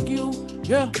thank you.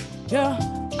 Yeah, yeah.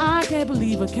 I can't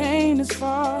believe I came this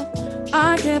far.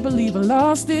 I can't believe I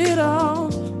lost it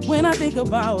all. When I think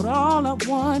about all I've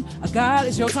won, I got it.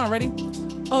 It's your turn, ready?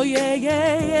 Oh yeah,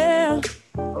 yeah, yeah.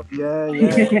 Oh, yeah,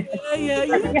 yeah. Yeah, yeah,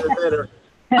 yeah.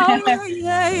 Oh yeah,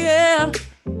 yeah, yeah.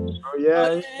 Oh,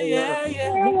 yeah, Yeah, yeah.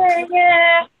 yeah,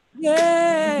 yeah. Yeah.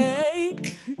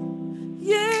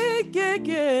 Yeah, yeah,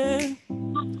 yeah.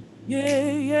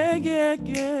 Yeah, yeah, yeah,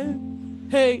 yeah.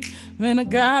 Hey, man, I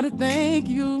gotta thank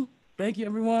you. Thank you,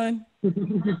 everyone.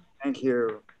 Thank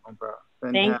you, Oompa.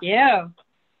 Thank you.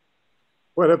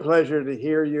 What a pleasure to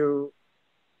hear you,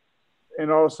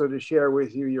 and also to share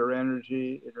with you your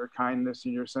energy and your kindness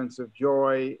and your sense of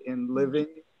joy in living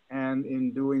and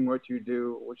in doing what you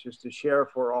do, which is to share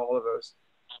for all of us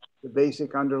the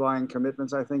basic underlying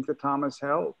commitments I think that Thomas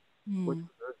held, which is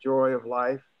the joy of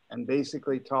life and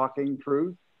basically talking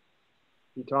truth.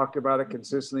 He talked about it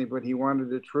consistently, but he wanted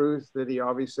the truth that he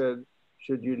always said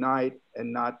should unite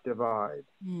and not divide.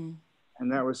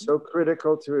 And that was so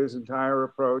critical to his entire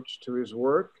approach to his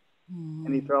work.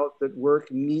 And he felt that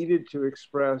work needed to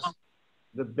express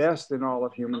the best in all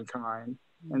of humankind,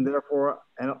 and therefore,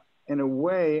 in a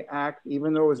way, act,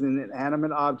 even though it was an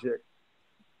inanimate object,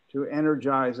 to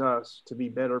energize us to be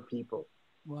better people,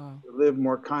 to live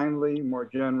more kindly, more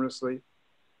generously.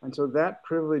 And so that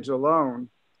privilege alone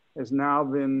has now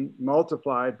been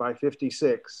multiplied by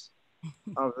 56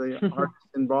 of the artists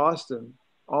in Boston,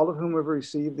 all of whom have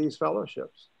received these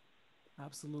fellowships.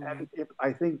 Absolutely. And if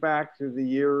I think back to the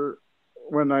year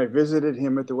when I visited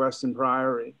him at the Weston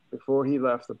Priory, before he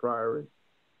left the Priory,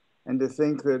 and to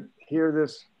think that here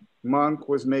this monk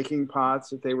was making pots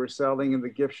that they were selling in the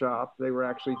gift shop. They were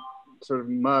actually sort of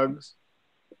mugs.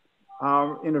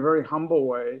 in a very humble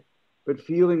way, but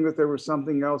feeling that there was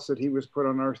something else that he was put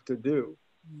on earth to do.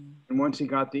 And once he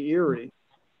got to Erie,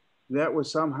 that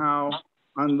was somehow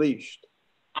unleashed.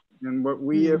 And what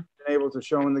we have been able to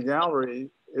show in the gallery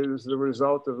is the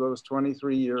result of those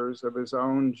 23 years of his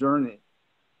own journey,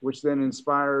 which then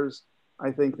inspires,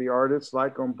 I think, the artists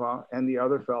like Oompa and the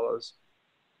other fellows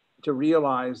to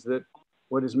realize that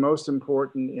what is most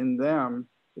important in them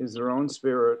is their own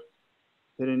spirit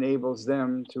that enables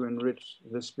them to enrich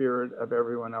the spirit of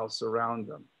everyone else around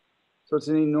them. So it's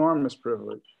an enormous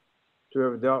privilege to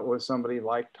have dealt with somebody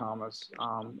like Thomas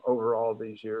over all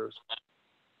these years.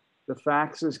 The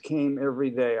faxes came every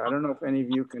day. I don't know if any of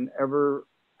you can ever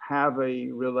have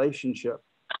a relationship,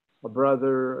 a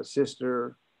brother, a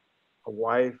sister, a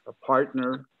wife, a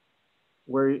partner,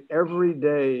 where every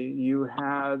day you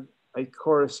had a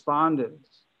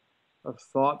correspondence of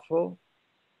thoughtful,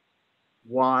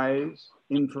 wise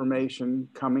information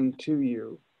coming to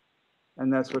you.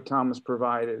 And that's what Thomas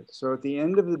provided. So at the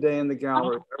end of the day in the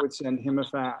gallery, I would send him a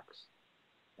fax.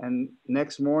 And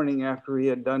next morning after he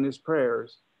had done his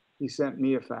prayers, he sent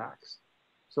me a fax.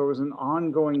 So it was an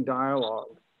ongoing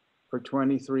dialogue for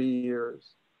 23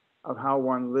 years of how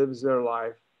one lives their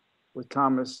life with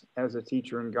Thomas as a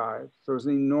teacher and guide. So it was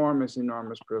an enormous,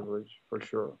 enormous privilege for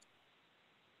sure.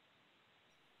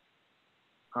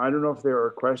 I don't know if there are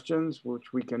questions,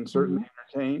 which we can certainly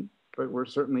entertain, but we're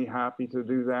certainly happy to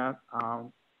do that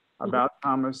about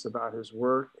Thomas, about his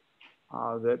work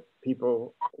that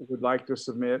people would like to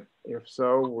submit. If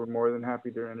so, we're more than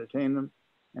happy to entertain them.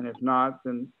 And if not,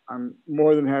 then I'm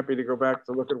more than happy to go back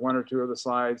to look at one or two of the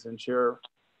slides and share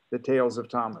the tales of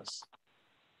Thomas.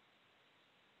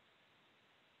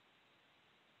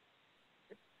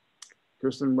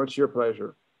 Kristen, what's your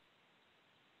pleasure?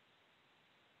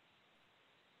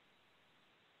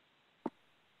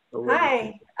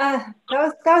 Hi, that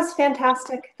was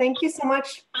fantastic. Thank you so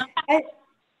much.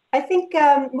 I think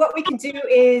what we could do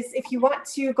is, if you want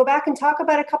to go back and talk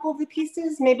about a couple of the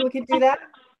pieces, maybe we could do that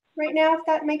right now, if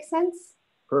that makes sense.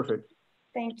 Perfect.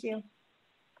 Thank you.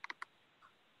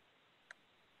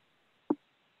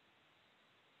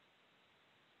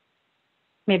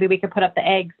 Maybe we could put up the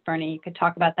eggs, Bernie. You could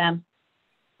talk about them.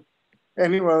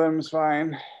 Any one of them is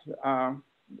fine.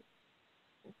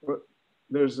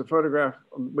 There's a photograph.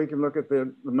 We can look at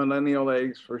the millennial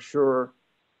eggs for sure.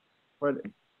 But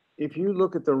if you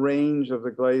look at the range of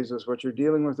the glazes, what you're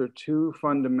dealing with are two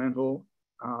fundamental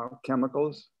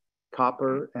chemicals,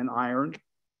 copper and iron.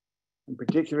 And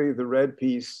particularly the red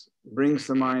piece brings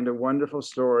to mind a wonderful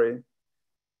story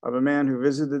of a man who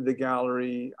visited the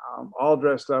gallery, all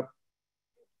dressed up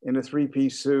in a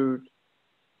three-piece suit,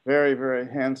 very, very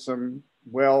handsome,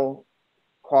 well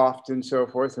coiffed and so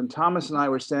forth. And Thomas and I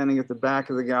were standing at the back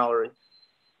of the gallery.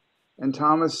 And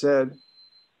Thomas said,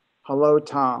 "Hello,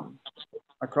 Tom,"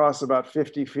 across about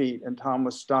 50 feet. And Tom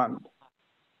was stunned.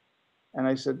 And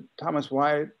I said, "Thomas,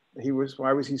 why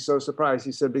was he so surprised?"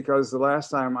 He said, "Because the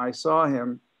last time I saw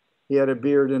him, he had a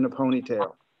beard and a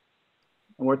ponytail."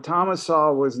 And what Thomas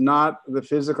saw was not the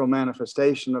physical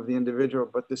manifestation of the individual,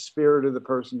 but the spirit of the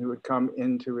person who had come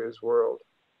into his world.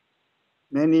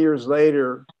 Many years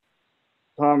later,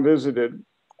 Tom visited,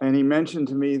 and he mentioned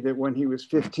to me that when he was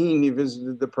 15, he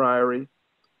visited the Priory.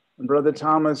 And Brother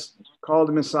Thomas called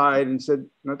him aside and said,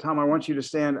 "No, Tom, I want you to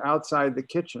stand outside the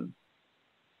kitchen."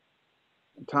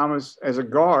 And Thomas, as a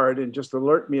guard, and just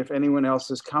alert me if anyone else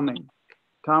is coming.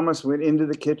 Thomas went into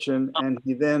the kitchen, and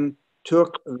he then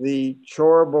took the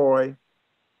chore boy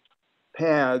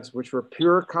pads, which were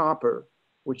pure copper,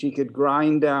 which he could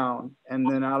grind down, and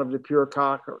then out of the pure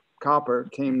copper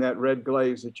came that red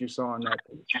glaze that you saw in that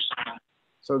piece.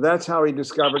 So that's how he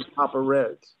discovered copper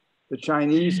reds. The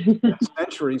Chinese spent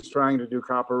centuries trying to do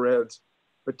copper reds,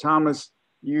 but Thomas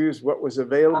used what was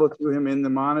available to him in the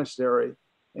monastery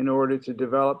in order to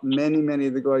develop many, many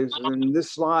of the glazes. And in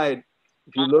this slide,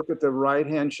 if you look at the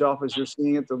right-hand shelf, as you're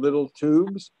seeing it, the little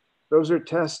tubes, those are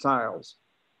test tiles,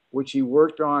 which he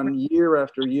worked on year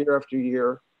after year after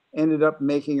year, ended up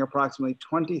making approximately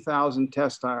 20,000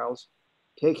 test tiles,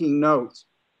 taking notes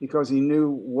because he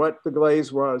knew what the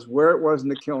glaze was, where it was in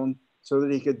the kiln, so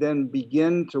that he could then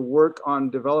begin to work on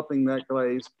developing that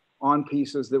glaze on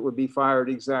pieces that would be fired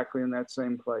exactly in that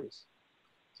same place.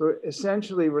 So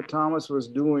essentially what Thomas was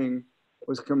doing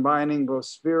was combining both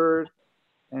spirit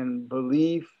and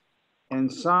belief and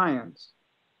science.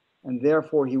 And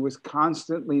therefore he was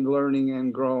constantly learning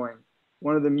and growing.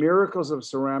 One of the miracles of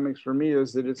ceramics for me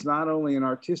is that it's not only an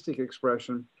artistic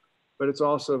expression, but it's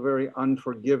also a very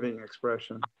unforgiving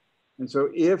expression. And so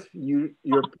if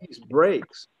your piece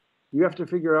breaks, you have to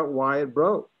figure out why it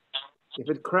broke. If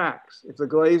it cracks, if the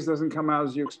glaze doesn't come out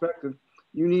as you expected,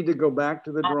 you need to go back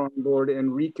to the drawing board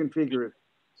and reconfigure it.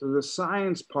 So the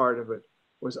science part of it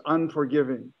was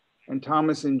unforgiving. And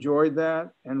Thomas enjoyed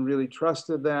that and really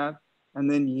trusted that, and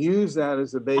then used that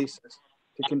as a basis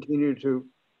to continue to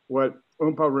what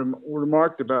Oompa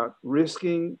remarked about,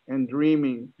 risking and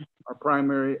dreaming are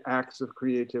primary acts of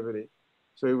creativity.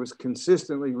 So he was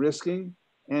consistently risking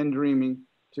and dreaming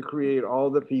to create all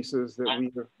the pieces that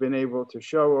we have been able to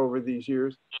show over these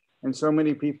years. And so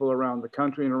many people around the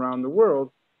country and around the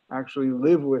world actually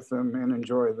live with them and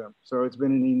enjoy them. So it's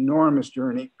been an enormous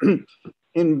journey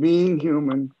in being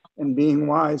human and being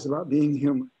wise about being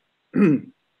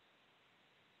human.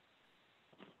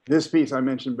 This piece I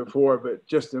mentioned before, but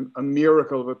just a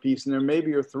miracle of a piece. And there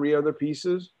maybe are 3 other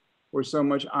pieces where so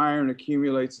much iron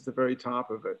accumulates at the very top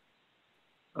of it.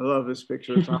 I love this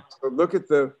picture. So look at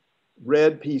the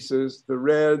red pieces, the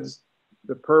reds,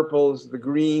 the purples, the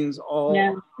greens, all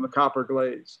on the copper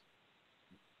glaze.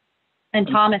 And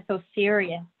Thomas so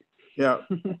serious. Yeah,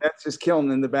 that's his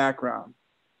kiln in the background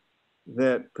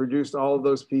that produced all of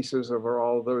those pieces over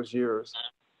all those years.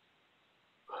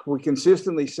 We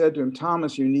consistently said to him,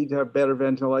 Thomas, you need to have better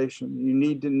ventilation. You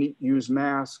need to use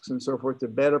masks and so forth to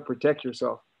better protect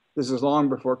yourself. This is long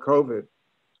before COVID.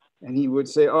 And he would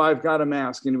say, oh, I've got a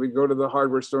mask. And we'd go to the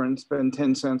hardware store and spend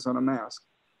 10 cents on a mask.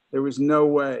 There was no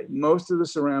way. Most of the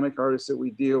ceramic artists that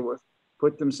we deal with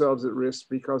put themselves at risk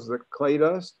because of the clay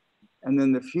dust and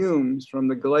then the fumes from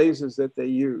the glazes that they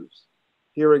use.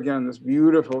 Here again, this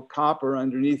beautiful copper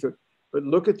underneath it. But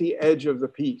look at the edge of the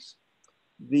piece.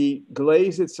 The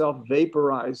glaze itself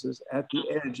vaporizes at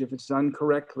the edge if it's done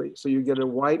correctly. So you get a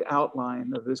white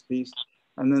outline of this piece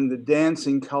and then the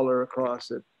dancing color across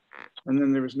it. And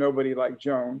then there was nobody like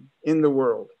Joan in the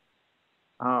world,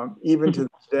 even to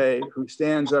this day, who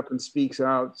stands up and speaks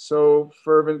out so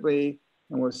fervently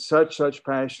and with such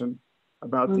passion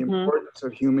about the importance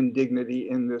of human dignity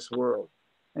in this world.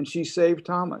 And she saved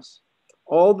Thomas.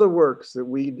 All the works that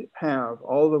we have,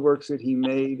 all the works that he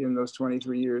made in those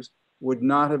 23 years would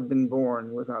not have been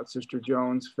born without Sister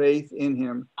Joan's faith in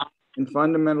him and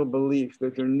fundamental belief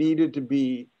that there needed to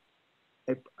be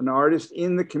an artist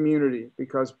in the community,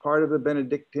 because part of the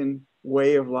Benedictine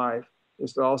way of life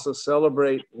is to also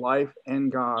celebrate life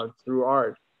and God through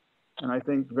art. And I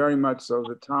think very much so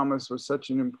that Thomas was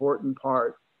such an important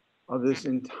part of this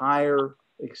entire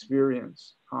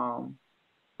experience,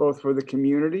 both for the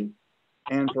community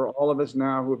and for all of us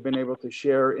now who have been able to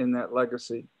share in that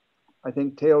legacy. I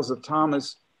think Tales of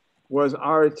Thomas was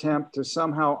our attempt to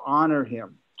somehow honor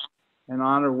him and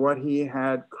honor what he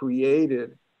had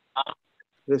created.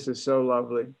 This is so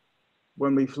lovely.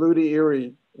 When we flew to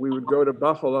Erie, we would go to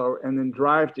Buffalo and then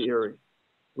drive to Erie.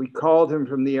 We called him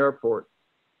from the airport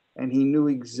and he knew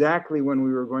exactly when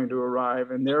we were going to arrive.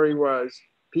 And there he was,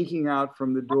 peeking out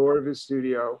from the door of his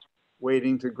studio,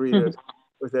 waiting to greet us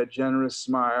with that generous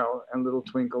smile and little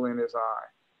twinkle in his eye.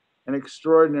 An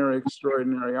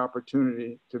extraordinary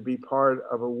opportunity to be part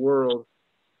of a world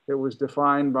that was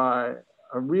defined by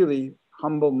a really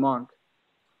humble monk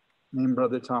named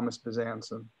Brother Thomas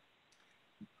Bezanson.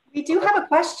 We do have a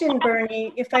question,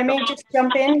 Bernie, if I may just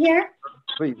jump in here.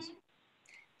 Please.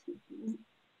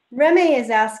 Remy is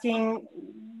asking,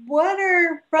 what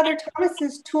are Brother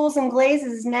Thomas's tools and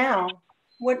glazes now?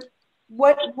 What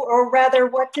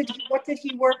did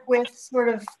he work with sort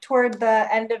of toward the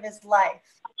end of his life?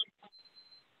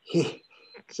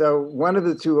 So one of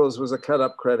the tools was a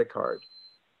cut-up credit card.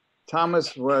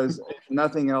 Thomas was, if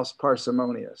nothing else,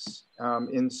 parsimonious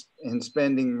in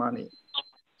spending money.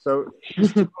 So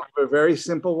his tools were very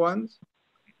simple ones.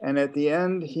 And at the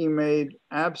end, he made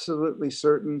absolutely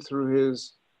certain through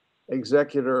his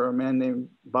executor, a man named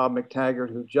Bob McTaggart,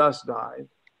 who just died.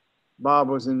 Bob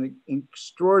was an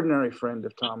extraordinary friend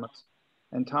of Thomas.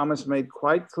 And Thomas made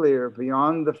quite clear,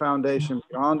 beyond the foundation,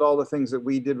 beyond all the things that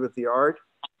we did with the art,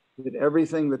 that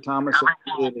everything that Thomas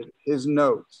had created, his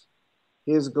notes,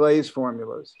 his glaze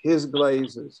formulas, his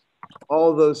glazes,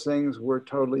 all those things were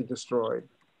totally destroyed.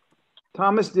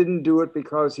 Thomas didn't do it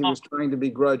because he was trying to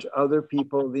begrudge other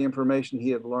people the information he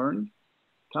had learned.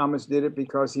 Thomas did it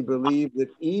because he believed that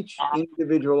each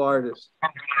individual artist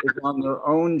is on their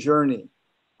own journey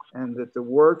and that the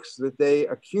works that they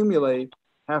accumulate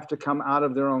have to come out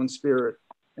of their own spirit.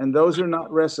 And those are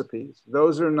not recipes.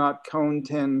 Those are not cone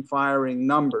 10 firing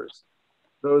numbers.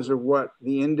 Those are what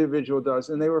the individual does.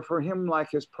 And they were for him like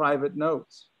his private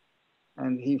notes.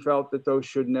 And he felt that those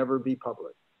should never be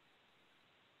public.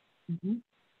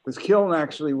 This kiln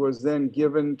actually was then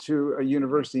given to a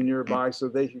university nearby so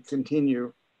they could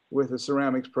continue with the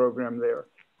ceramics program there.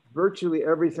 Virtually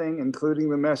everything, including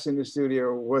the mess in the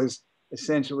studio, was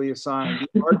essentially assigned.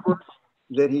 The artwork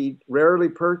that he rarely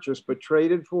purchased but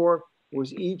traded for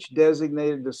was each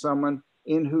designated to someone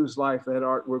in whose life that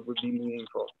artwork would be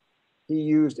meaningful. He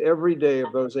used every day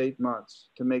of those 8 months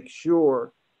to make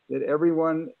sure that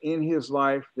everyone in his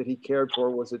life that he cared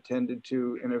for was attended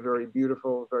to in a very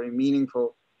beautiful, very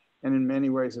meaningful, and in many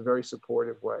ways, a very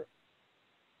supportive way.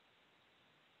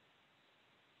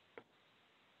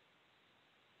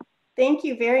 Thank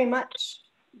you very much.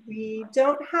 We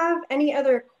don't have any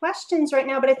other questions right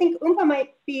now, but I think Oompa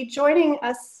might be joining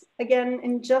us again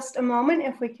in just a moment,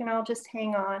 if we can all just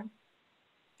hang on.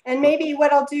 And maybe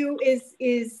what I'll do is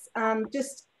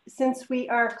just since we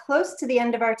are close to the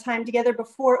end of our time together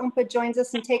before Oompa joins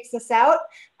us and takes us out,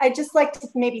 I'd just like to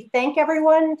maybe thank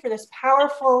everyone for this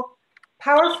powerful,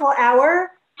 powerful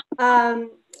hour.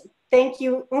 Thank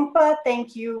you, Oompa.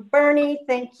 Thank you, Bernie.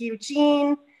 Thank you,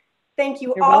 Jeanne. Thank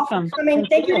you You're all welcome. for coming.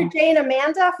 Thank you to Jay and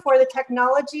Amanda for the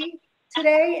technology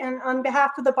today. And on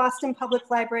behalf of the Boston Public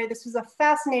Library, this was a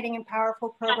fascinating and powerful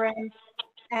program.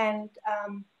 And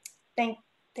thank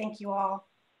you all.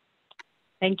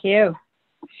 Thank you.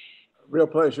 Real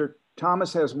pleasure.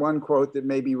 Thomas has one quote that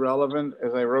may be relevant,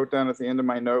 as I wrote down at the end of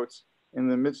my notes. In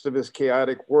the midst of his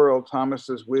chaotic world,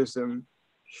 Thomas's wisdom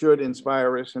should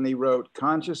inspire us. And he wrote,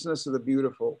 "Consciousness of the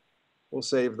beautiful will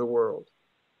save the world."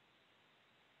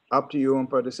 Up to you,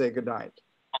 Oompa, to say goodnight.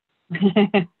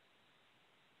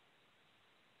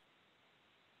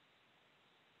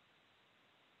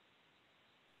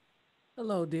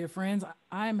 Hello, dear friends.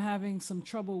 I'm having some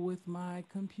trouble with my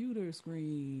computer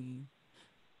screen,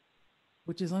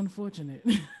 which is unfortunate.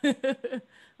 I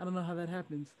don't know how that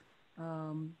happens.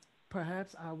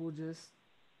 Perhaps I will just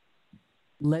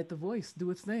let the voice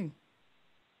do its thing.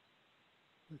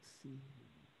 Let's see.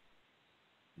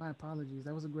 My apologies.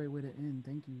 That was a great way to end.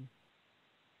 Thank you.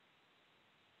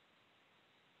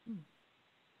 That's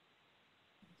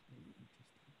very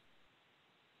interesting.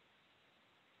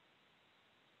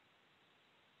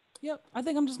 Yep, I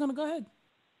think I'm just gonna go ahead.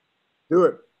 Do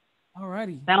it. All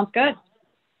righty. Sounds good.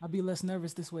 I'll be less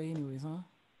nervous this way anyways, huh?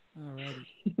 All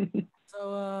righty.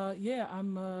 So yeah,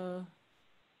 I'm gonna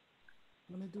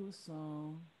do a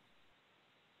song.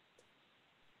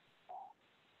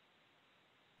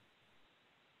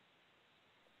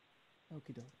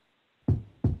 Okie doke.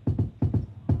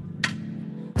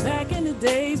 Back in the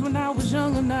days when I was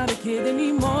young, I'm not a kid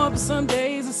anymore. But some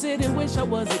days I sit and wish I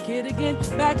was a kid again.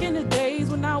 Back in the days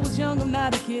when I was young, I'm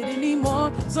not a kid anymore.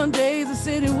 Some days I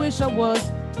sit and wish I was.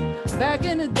 Back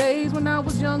in the days when I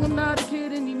was young, I'm not a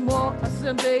kid anymore.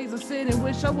 Some days I sit and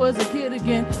wish I was a kid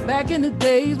again. Back in the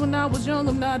days when I was young,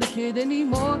 I'm not a kid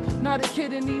anymore. Not a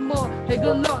kid anymore. Hey,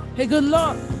 good Lord. Hey, good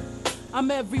Lord. I'm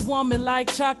every woman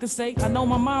like Chaka say. I know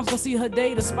my mom's gonna see her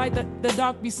day despite the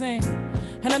doc be saying.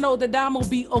 And I know that I'ma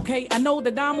be okay. I know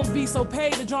that I'ma be so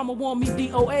paid. The drama want me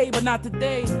DOA, but not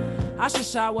today. I should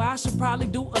shower, I should probably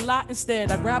do a lot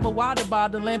instead. I grab a water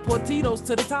bottle and pour Tito's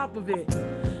to the top of it.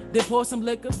 Then pour some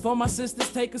liquor for my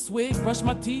sisters, take a swig, brush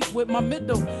my teeth with my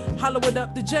middle, hollow it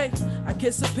up to Jay. I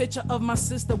kiss a picture of my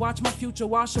sister, watch my future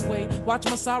wash away, watch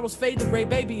my sorrows fade to gray,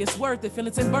 baby, it's worth it.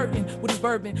 Feeling Tim Burton with his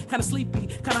bourbon, kinda sleepy,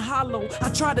 kinda hollow. I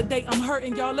try today, I'm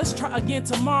hurting, y'all, let's try again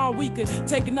tomorrow. We could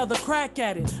take another crack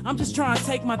at it. I'm just trying to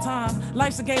take my time.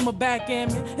 Life's a game of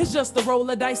backgammon, it's just a roll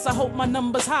of dice. I hope my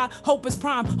number's high, hope is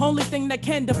prime. Only thing that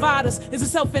can divide us is a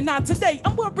self and I. Today,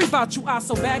 I'm worried about you, I.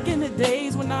 So back in the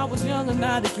days when I was young, I'm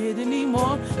not a kid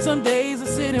anymore. Some days I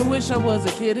sit and wish I was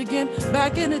a kid again.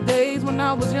 Back in the days when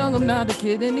I was young, I'm not a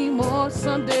kid anymore.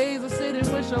 Some days I sit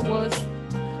and wish I was.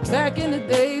 Back in the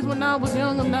days when I was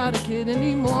young, I'm not a kid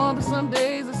anymore. But some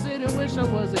days I sit and wish I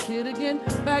was a kid again.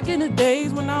 Back in the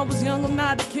days when I was young, I'm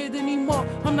not a kid anymore.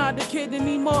 I'm not a kid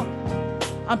anymore.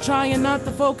 I'm trying not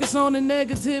to focus on the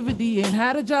negativity. Ain't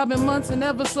had a job in months and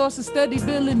never source a steady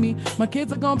billing me. My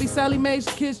kids are gonna be Sally Mae's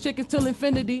kids, chickens till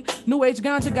infinity. New age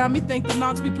ganja got me thinking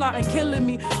knocks be plotting, killing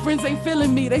me. Friends ain't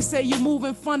feeling me, they say you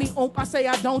moving funny. I say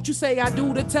I don't, you say I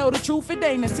do. To tell the truth, it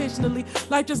ain't intentionally.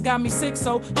 Life just got me sick,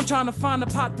 so I'm trying to find a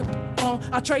pot to on.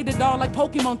 I traded all like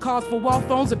Pokemon cards for wall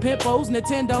phones and Pimpos,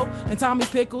 Nintendo, and Tommy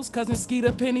Pickles, cousin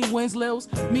Skeeter, Penny, Winslow's.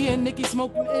 Me and Nikki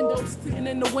smoking endos, sitting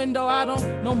in the window, I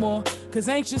don't no more. Cause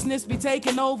anxiousness be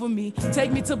taking over me.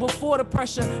 Take me to before the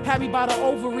pressure, had me by the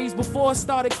ovaries before it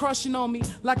started crushing on me.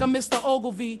 Like I'm Mr.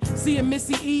 Ogilvy, seeing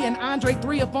Missy E and Andre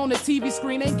 3 up on the TV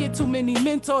screen. Ain't get too many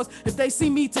mentors. If they see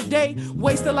me today,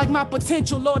 wasted like my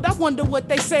potential, Lord, I wonder what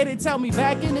they say. They tell me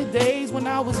back in the days when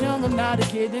I was young, I'm not a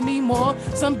kid anymore.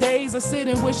 Some days days I sit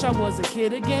and wish I was a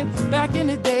kid again. Back in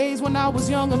the days when I was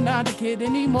young, I'm not a kid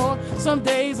anymore. Some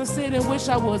days I sit and wish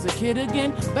I was a kid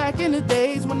again. Back in the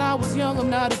days when I was young, I'm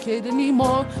not a kid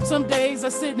anymore. Some days I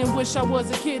sit and wish I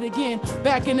was a kid again.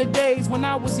 Back in the days when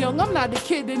I was young, I'm not the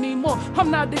kid anymore.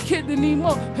 I'm not the kid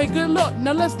anymore. Hey, good luck.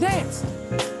 Now let's dance.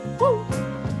 Woo.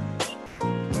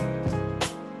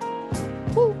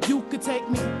 Woo. You could take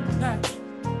me back.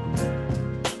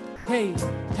 Hey,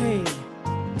 hey.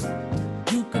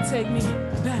 You could take me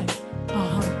back.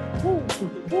 Woo,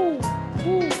 woo, woo,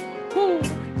 woo.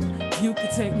 You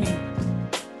could take me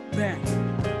back.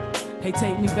 Hey,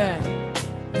 take me back.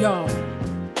 Yo,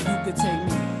 you could take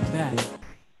me back.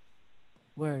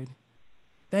 Word.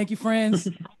 Thank you, friends.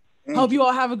 Hope you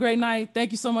all have a great night.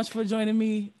 Thank you so much for joining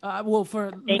me.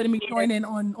 For letting me join in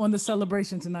on the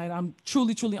celebration tonight. I'm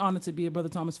truly, truly honored to be a Brother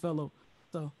Thomas Fellow.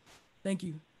 So, thank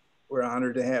you. We're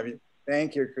honored to have you.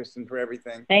 Thank you, Kristen, for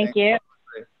everything. Thank you.